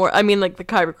bothers me more. I mean, like, the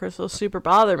Kyber crystals super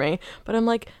bother me, but I'm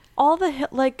like, all the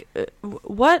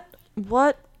what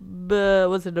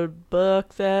was it, a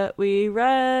book that we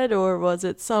read, or was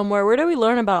it somewhere? Where did we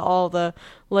learn about all the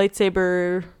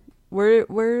lightsaber?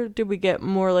 Where did we get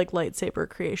more, like, lightsaber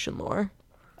creation lore?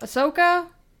 Ahsoka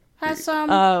has some.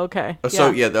 Oh, okay. The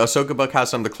Ahsoka book has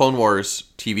some. The Clone Wars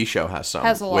TV show has some.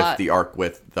 Has a lot. With the arc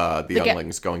with the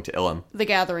younglings going to Ilum. The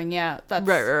Gathering, yeah. That's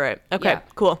Right. Okay, yeah.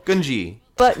 cool. Gunji.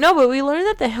 But we learned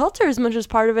that the hilt are as much as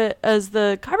part of it as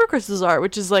the Kyber crystals are,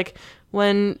 which is like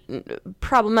when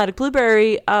Problematic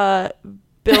Blueberry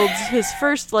builds his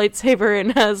first lightsaber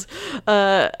and has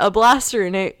a blaster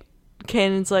in it.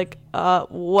 Kanan's like,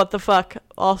 what the fuck?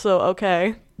 Also,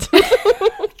 okay.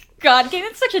 God,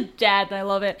 Kanan's such a dad, and I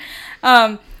love it.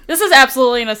 This is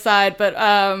absolutely an aside, but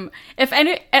all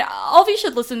of you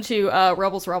should listen to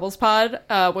Rebels Pod.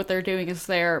 What they're doing is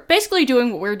they're basically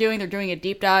doing what we're doing. They're doing a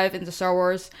deep dive into Star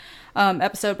Wars,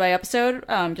 episode by episode,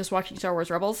 just watching Star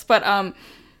Wars Rebels. But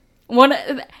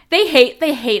they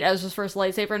hate Ezra's first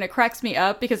lightsaber, and it cracks me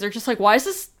up because they're just like, why is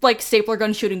this, like, stapler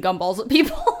gun shooting gumballs at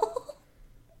people?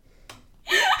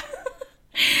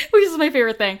 Which is my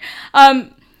favorite thing.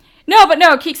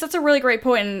 No, Keeks, that's a really great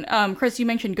point. And Chris, you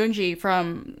mentioned Gunji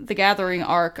from the Gathering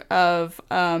arc of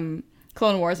Clone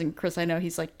Wars, and Chris, I know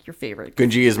he's like your favorite.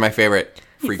 Gunji is my favorite.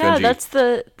 Free Gunji.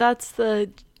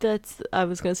 That's I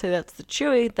was gonna say that's the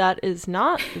Chewie. That is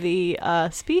not the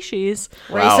species.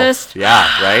 Wow. Racist.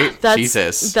 Yeah, right?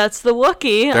 Jesus. That's the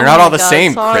Wookiee. They're not all the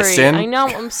same, sorry. Kristen. I know,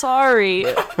 I'm sorry.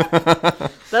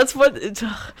 That's what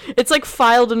it's like,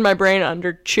 filed in my brain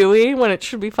under Chewie when it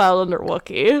should be filed under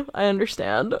Wookiee. I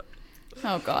understand.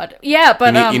 Oh God. Yeah,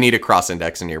 but you need a cross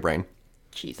index in your brain.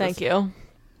 Jesus. Thank you.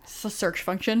 It's a search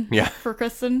function. Yeah. For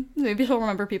Kristen. Maybe she'll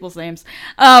remember people's names.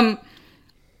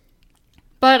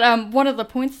 But one of the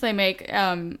points they make,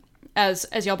 as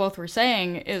y'all both were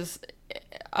saying, is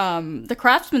the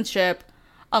craftsmanship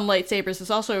on lightsabers is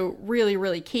also really,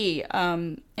 really key.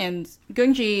 And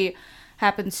Gunji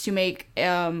happens to make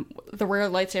the rare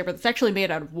lightsaber that's actually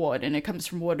made out of wood, and it comes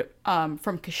from wood from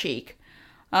Kashyyyk.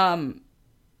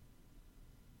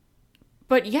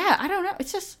 But yeah, I don't know.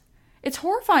 It's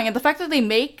horrifying, and the fact that they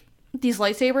make these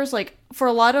lightsabers, like, for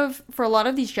a lot of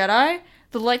these Jedi,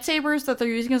 the lightsabers that they're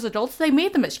using as adults, they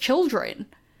made them as children.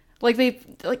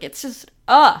 It's just,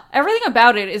 everything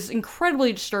about it is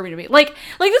incredibly disturbing to me. Like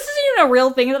this isn't even a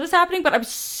real thing that is happening, but I'm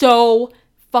so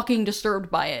fucking disturbed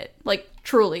by it. Like,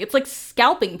 truly. It's like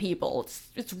scalping people.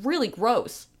 It's really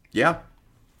gross. Yeah.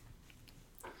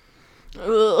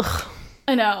 Ugh.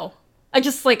 I know. I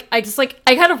kind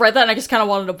of read that and I just kind of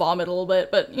wanted to vomit a little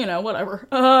bit, but, whatever.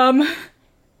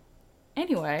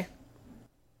 Anyway.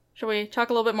 Shall we talk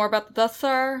a little bit more about the Death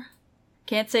Star?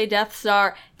 Can't say Death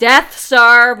Star. Death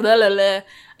Star! Blah, blah, blah.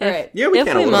 Alright. Yeah, we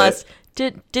can a little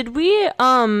bit. Did we,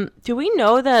 do we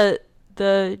know that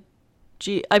the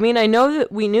I mean, I know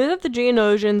that we knew that the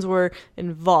Geonosians were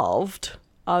involved,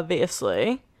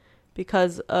 obviously,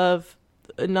 because of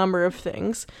a number of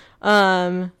things.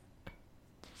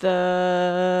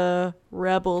 The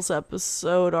Rebels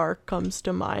episode arc comes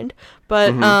to mind,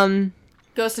 but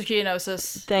Ghost of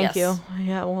Geonosis. Thank yes. you.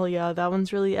 Yeah, well, yeah, that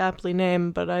one's really aptly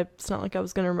named, but it's not like I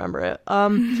was gonna remember it.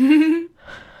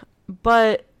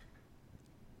 But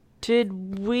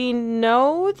did we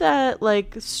know that,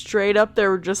 like, straight up they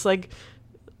were just like,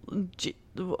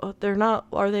 they're not?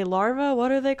 Are they larvae?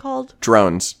 What are they called?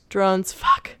 Drones. Drones.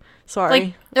 Fuck. Sorry.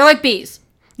 Like, they're like bees.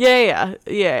 Yeah.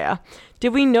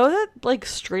 Did we know that, like,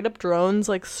 straight up drones,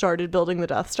 like, started building the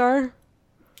Death Star?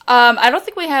 I don't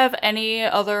think we have any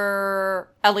other,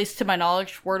 at least to my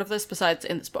knowledge, word of this besides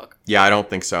in this book. Yeah, I don't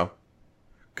think so.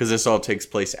 Because this all takes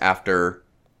place after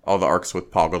all the arcs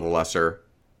with Poggle the Lesser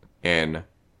in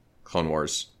Clone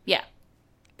Wars. Yeah.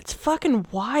 It's fucking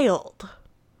wild.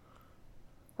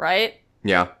 Right?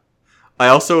 Yeah. I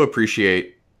also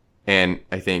appreciate, and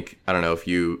I think, I don't know if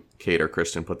you, Kate, or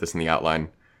Kristen put this in the outline,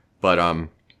 but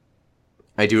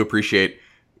I do appreciate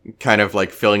kind of,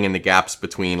 like, filling in the gaps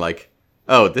between, like,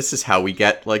 oh, this is how we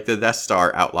get, like, the Death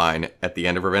Star outline at the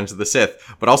end of Revenge of the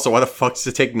Sith, but also why the fuck does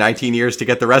it take 19 years to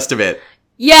get the rest of it?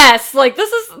 Yes, like,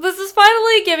 this is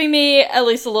finally giving me at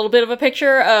least a little bit of a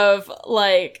picture of,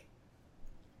 like,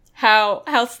 how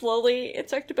slowly it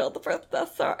took to build the first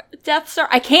Death Star.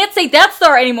 I can't say Death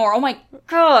Star anymore. Oh my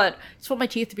god. I just want my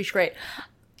teeth to be straight.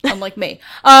 Unlike me.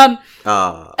 Well,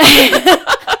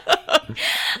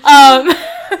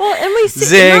 and we see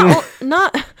Zing.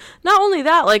 not only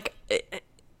that, like,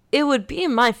 it would be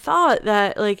my thought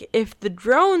that, like, if the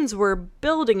drones were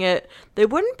building it, they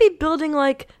wouldn't be building,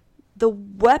 like, the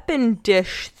weapon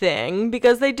dish thing,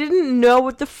 because they didn't know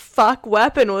what the fuck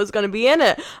weapon was going to be in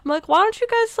it. I'm like, why don't you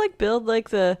guys, like, build, like,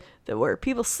 the where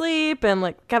people sleep and,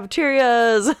 like,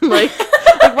 cafeterias and, like,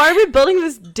 like, why are we building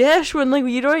this dish when, like,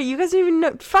 you guys don't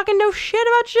even fucking know shit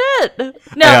about shit?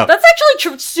 No, that's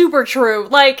actually super true.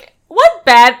 Like, what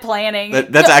bad planning.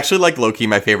 That's actually, like, low-key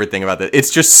my favorite thing about this.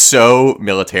 It's just so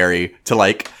military to,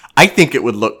 like, I think it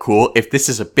would look cool if this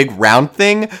is a big round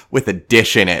thing with a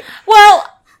dish in it. Well,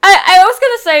 I was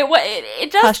gonna say, what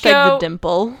it does Hashtag go... the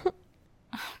dimple.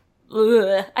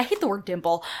 Ugh, I hate the word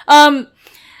dimple.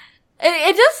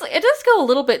 It does go a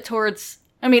little bit towards...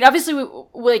 I mean, obviously,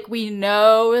 we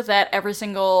know that every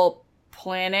single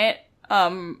planet,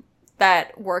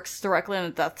 that works directly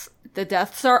on the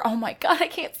Death Star, oh my god, I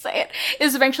can't say it,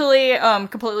 is eventually,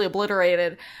 completely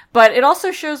obliterated. But it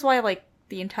also shows why, like,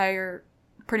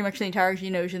 pretty much the entire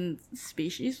Geonosian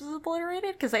species was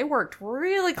obliterated, because they worked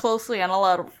really closely on a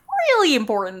lot of really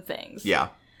important things. Yeah.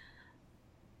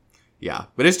 Yeah.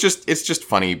 But it's just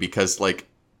funny because, like,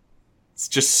 it's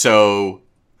just so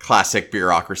classic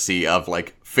bureaucracy of,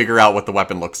 like, figure out what the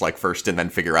weapon looks like first and then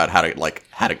figure out how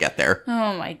to get there.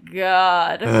 Oh my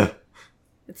god.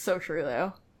 It's so true,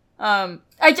 though.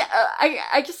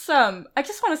 I just want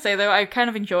to say, though, I kind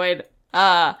of enjoyed,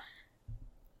 the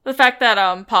fact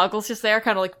that, Poggle's just there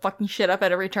kind of, like, fucking shit up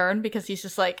at every turn, because he's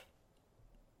just, like,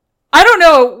 I don't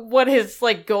know what his,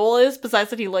 like, goal is, besides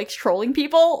that he likes trolling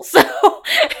people, so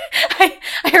I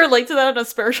relate to that on a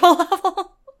spiritual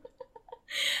level.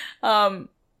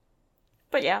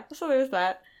 But yeah, so there's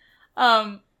that.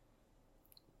 Yeah,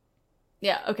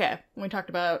 okay. We talked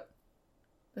about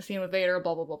the scene with Vader,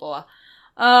 blah, blah, blah, blah.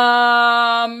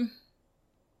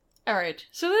 Alright,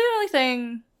 so the only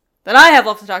thing that I have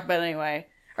left to talk about anyway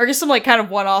are just some, like, kind of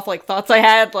one-off, like, thoughts I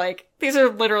had. Like, these are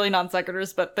literally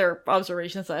non-sequiturs, but they're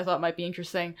observations that I thought might be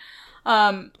interesting.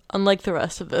 Unlike the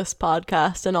rest of this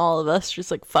podcast and all of us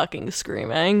just, like, fucking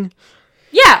screaming.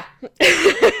 Yeah!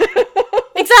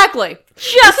 Exactly!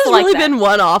 Just this has like really that. been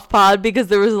one-off pod, because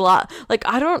there was a lot, like,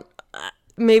 I don't,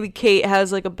 maybe Kate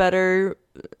has, like, a better,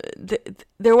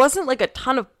 there wasn't, like, a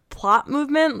ton of plot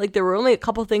movement, like, there were only a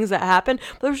couple things that happened,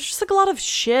 but there was just, like, a lot of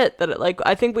shit that, like,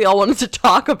 I think we all wanted to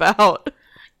talk about.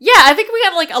 Yeah, I think we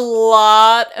got, like, a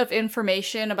lot of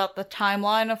information about the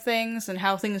timeline of things and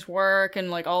how things work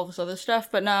and, like, all this other stuff,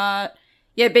 but not...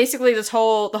 Yeah, basically the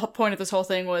whole point of this whole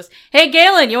thing was, hey,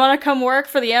 Galen, you want to come work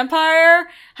for the Empire?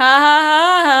 Ha ha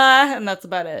ha ha, and that's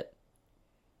about it.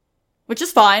 Which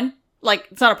is fine. Like,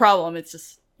 it's not a problem, it's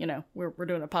just, you know, we're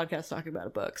doing a podcast talking about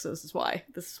a book, so this is why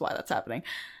that's happening.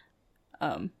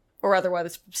 Or rather, why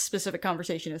this specific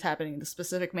conversation is happening in this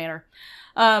specific manner.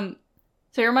 So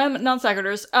here are my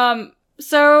non-sequiturs.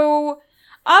 So,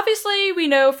 obviously, we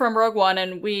know from Rogue One,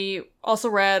 and we also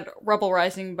read Rebel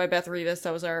Rising by Beth Revis.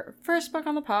 That was our first book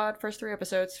on the pod, first 3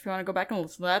 episodes. If you want to go back and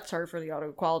listen to that, sorry for the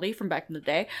audio quality from back in the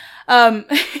day.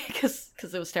 Because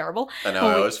it was terrible. I know,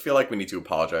 I always feel like we need to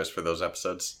apologize for those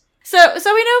episodes. So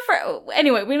we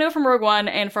know from Rogue One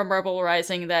and from Rebel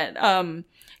Rising that Jyn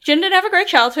didn't have a great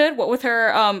childhood. What with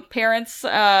her parents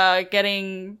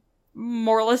getting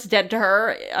more or less dead to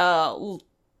her,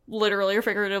 literally or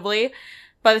figuratively,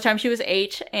 by the time she was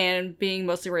 8, and being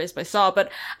mostly raised by Saw.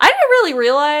 But I didn't really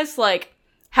realize like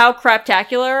how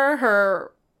craptacular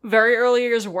her very early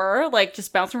years were, like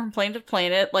just bouncing from planet to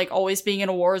planet, like always being in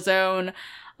a war zone.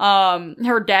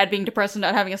 Her dad being depressed and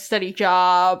not having a steady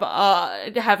job,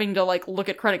 having to like look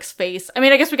at Krennic's face. I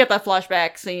mean, I guess we get that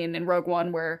flashback scene in Rogue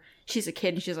One where she's a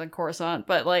kid and she's on Coruscant,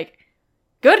 but like,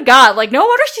 good God, like no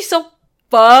wonder she's so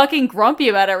fucking grumpy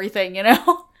about everything, you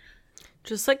know?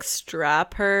 Just like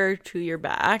strap her to your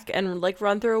back and like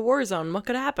run through a war zone. What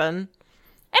could happen?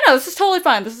 I know, this is totally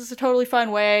fine. This is a totally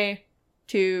fine way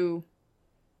to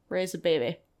raise a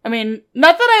baby. I mean,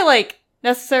 not that I like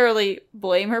necessarily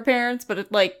blame her parents, but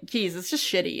it, like, geez, it's just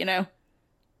shitty, you know?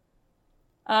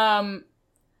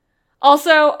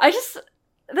 Also,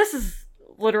 this is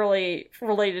literally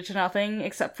related to nothing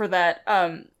except for that,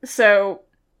 so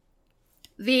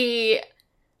the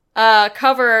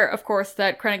cover, of course,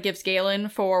 that Krennic gives Galen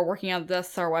for working on the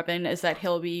Death Star weapon is that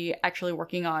he'll be actually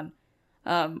working on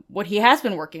what he has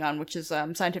been working on, which is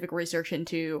scientific research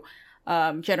into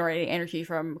generating energy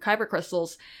from kyber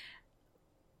crystals.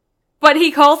 But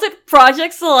he calls it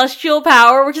Project Celestial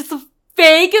Power, which is the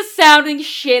fakest sounding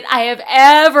shit I have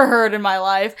ever heard in my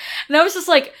life. And I was just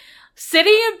like,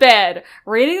 sitting in bed,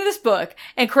 reading this book,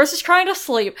 and Chris is trying to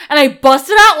sleep, and I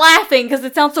busted out laughing because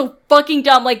it sounds so fucking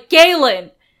dumb. Like, Galen!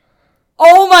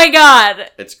 Oh my god!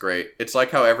 It's great. It's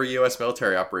like how every U.S.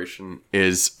 military operation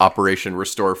is Operation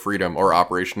Restore Freedom, or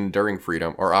Operation Enduring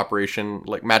Freedom, or Operation,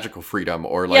 like, Magical Freedom,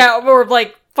 or, like... Yeah, or,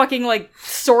 like, fucking, like,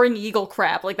 Soaring Eagle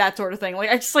crap, like, that sort of thing. Like,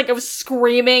 I was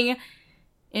screaming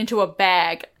into a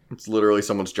bag. It's literally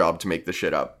someone's job to make this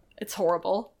shit up. It's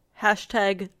horrible.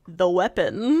 Hashtag the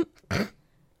weapon.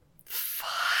 Fuck.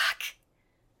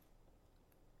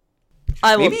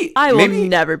 I will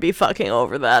never be fucking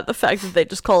over that. The fact that they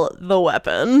just call it the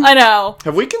weapon. I know.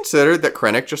 Have we considered that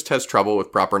Krennic just has trouble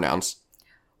with proper nouns?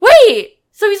 Wait!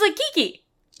 So he's like Kiki.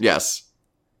 Yes.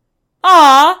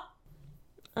 Aww.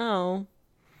 Oh.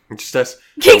 It just has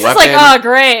Kiki's the like, weapon, oh,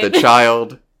 great. the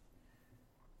child.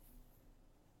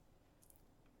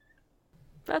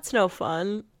 That's no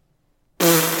fun.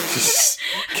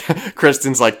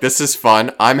 Kristen's like, this is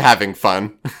fun. I'm having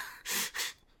fun.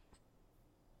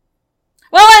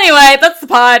 Well, anyway, that's the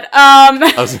pod.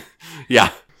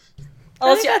 Yeah.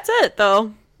 I think that's it,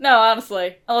 though. No,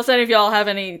 honestly. Unless any of y'all have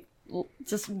any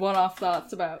just one-off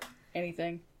thoughts about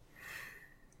anything.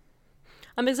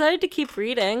 I'm excited to keep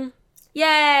reading.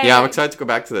 Yay! Yeah, I'm excited to go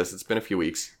back to this. It's been a few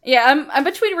weeks. Yeah, I'm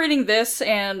between reading this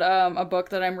and a book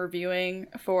that I'm reviewing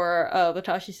for the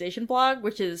Tashi Station blog,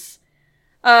 which is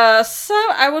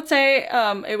I would say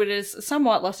it is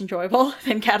somewhat less enjoyable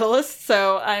than Catalyst,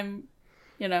 so I'm,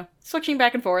 switching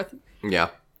back and forth. Yeah.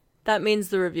 That means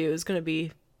the review is going to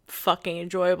be fucking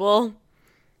enjoyable.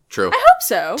 True. I hope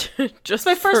so. Just it's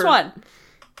my first one.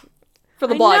 For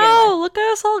the blog. No, anyway. look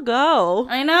at us all go.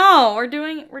 I know. We're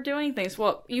doing things.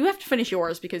 Well, you have to finish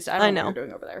yours because I don't know what you're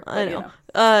doing over there. I know.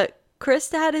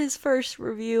 Chris had his first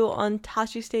review on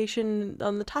Tashi Station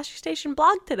on the Tashi Station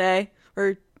blog today,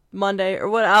 or Monday, or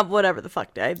whatever the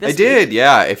fuck day. I did,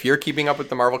 yeah. If you're keeping up with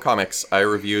the Marvel comics, I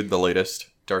reviewed the latest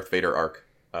Darth Vader arc,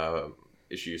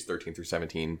 issues 13 through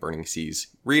 17, Burning Seas.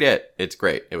 Read it. It's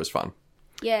great. It was fun.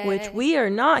 Yeah. Which we are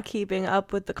not keeping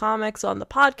up with the comics on the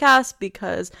podcast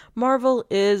because Marvel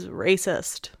is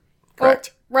racist.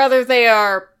 Correct. Or rather, they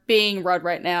are being run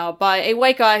right now by a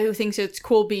white guy who thinks it's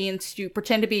cool beans to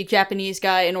pretend to be a Japanese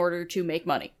guy in order to make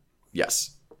money.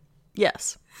 Yes.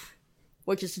 Yes.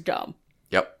 Which is dumb.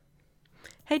 Yep.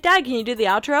 Hey, Dad, can you do the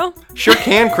outro? Sure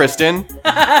can, Kristen.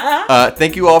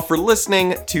 Thank you all for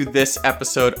listening to this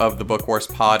episode of the Book Wars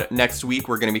Pod. Next week,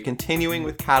 we're going to be continuing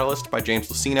with Catalyst by James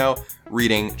Luceno,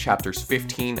 reading chapters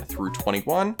 15 through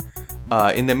 21.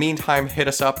 In the meantime, hit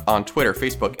us up on Twitter,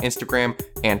 Facebook, Instagram,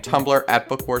 and Tumblr at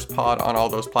Book Wars Pod on all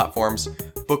those platforms.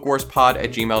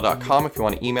 bookwarspod@gmail.com if you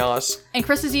want to email us. And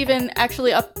Chris is even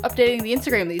actually updating the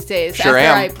Instagram these days. Sure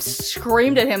after I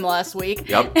screamed at him last week.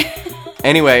 Yep.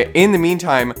 Anyway, in the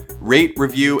meantime, rate,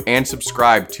 review, and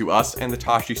subscribe to us and the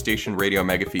Tashi Station radio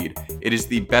mega feed. It is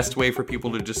the best way for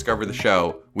people to discover the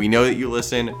show. We know that you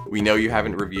listen. We know you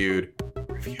haven't reviewed.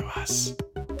 Review us.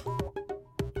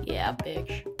 Yeah,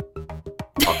 bitch.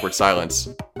 Awkward silence.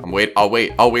 I'll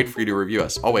wait for you to review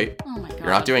us. I'll wait. Oh my god. You're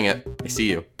not doing it. I see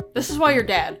you. This is why you're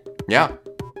dad. Yeah.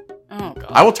 Oh god.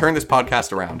 I will turn this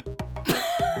podcast around.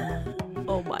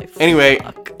 Oh my Anyway,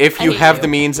 fuck. If I you hate have you. the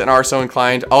means and are so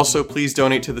inclined, also please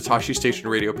donate to the Tashi Station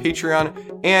Radio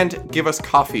Patreon and give us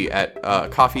coffee at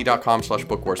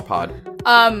coffee.com/bookwarspod.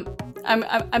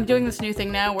 I'm doing this new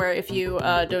thing now where if you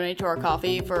donate to our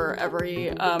coffee for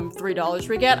every $3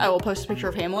 we get, I will post a picture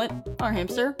of Hamlet, our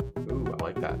hamster. Ooh, I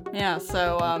like that. Yeah,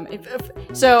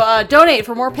 so donate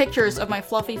for more pictures of my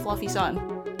fluffy son.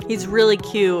 He's really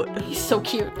cute. He's so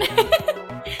cute.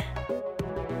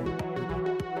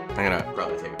 I'm gonna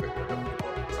probably take a picture of him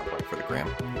at some point for the gram.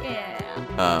 Yeah.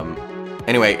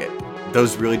 Anyway,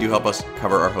 those really do help us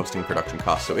cover our hosting production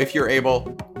costs. So if you're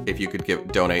able, if you could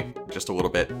donate just a little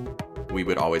bit, we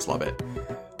would always love it.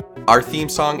 Our theme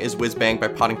song is Whiz Bang by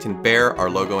Poddington Bear. Our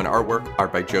logo and artwork are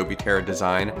by Joe Butera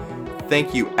Design.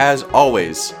 Thank you, as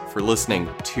always, for listening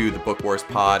to the Book Wars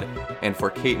Pod. And for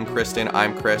Kate and Kristen,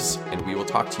 I'm Chris, and we will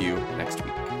talk to you next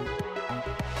week.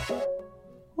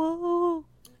 Whoa.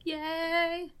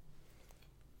 Yay.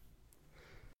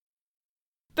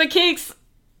 But Keeks,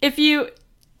 if you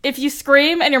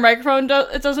scream and your microphone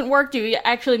doesn't work, do you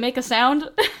actually make a sound?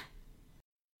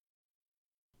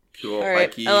 Cool. All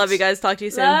right. Bye, I love Keeks. you guys. Talk to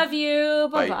you soon. Love you.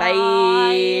 Bye. Bye-bye.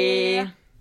 Bye.